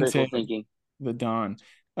 Don Critical Taylor. thinking. The Don.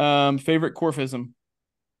 Favorite Corfism.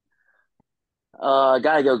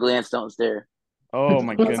 Gotta go glance, don't stare. Oh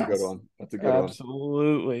my That's a good goodness. one. That's a good one.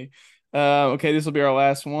 Absolutely. Okay, this will be our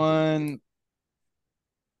last one.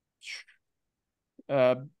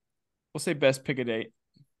 We'll say best pick a date.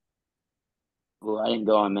 Well, I didn't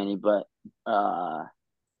go on many, but uh,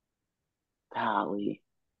 golly,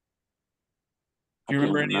 Do I you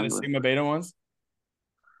can't remember even any of the remember. Sigma Beta ones?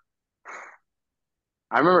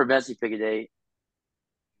 I remember Bessie pick a date.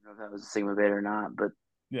 I don't know if that was a Sigma Beta or not, but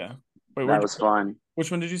Yeah. Wait, that was fun.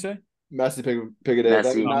 which one did you say? Messy pick a date. That was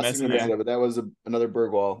Messy. Oh, not Messi, Sigma yeah. Beta, but that was another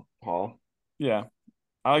Bergwall Hall Yeah.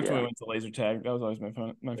 I liked when we Yeah. went to laser tag. That was always my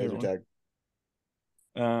laser favorite tag.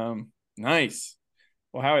 one. Nice.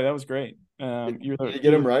 Well, Howie, that was great. Did you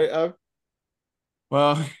get him right, Ev?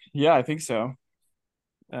 Well, yeah, I think so.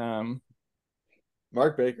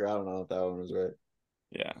 Mark Baker, I don't know if that one was right.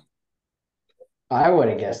 Yeah, I would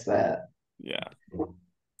have guessed that. yeah.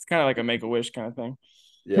 It's kind of like a Make-A-Wish kind of thing.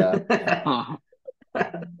 Yeah.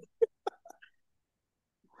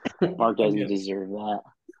 Mark doesn't Yeah. deserve that.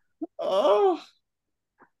 Oh.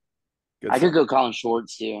 Good I could stuff. go Colin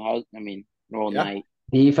Schwartz too. I mean, Roll Yeah. Knight.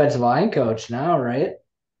 Defensive line coach now, right?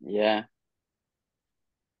 Yeah.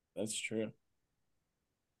 That's true.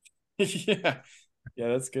 Yeah, yeah,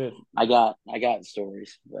 that's good. I got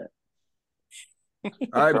stories, but All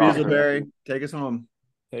right, they're off the Beasleyberry, record. take us home.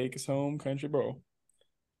 Take us home, country bro.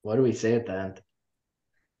 What do we say at the end?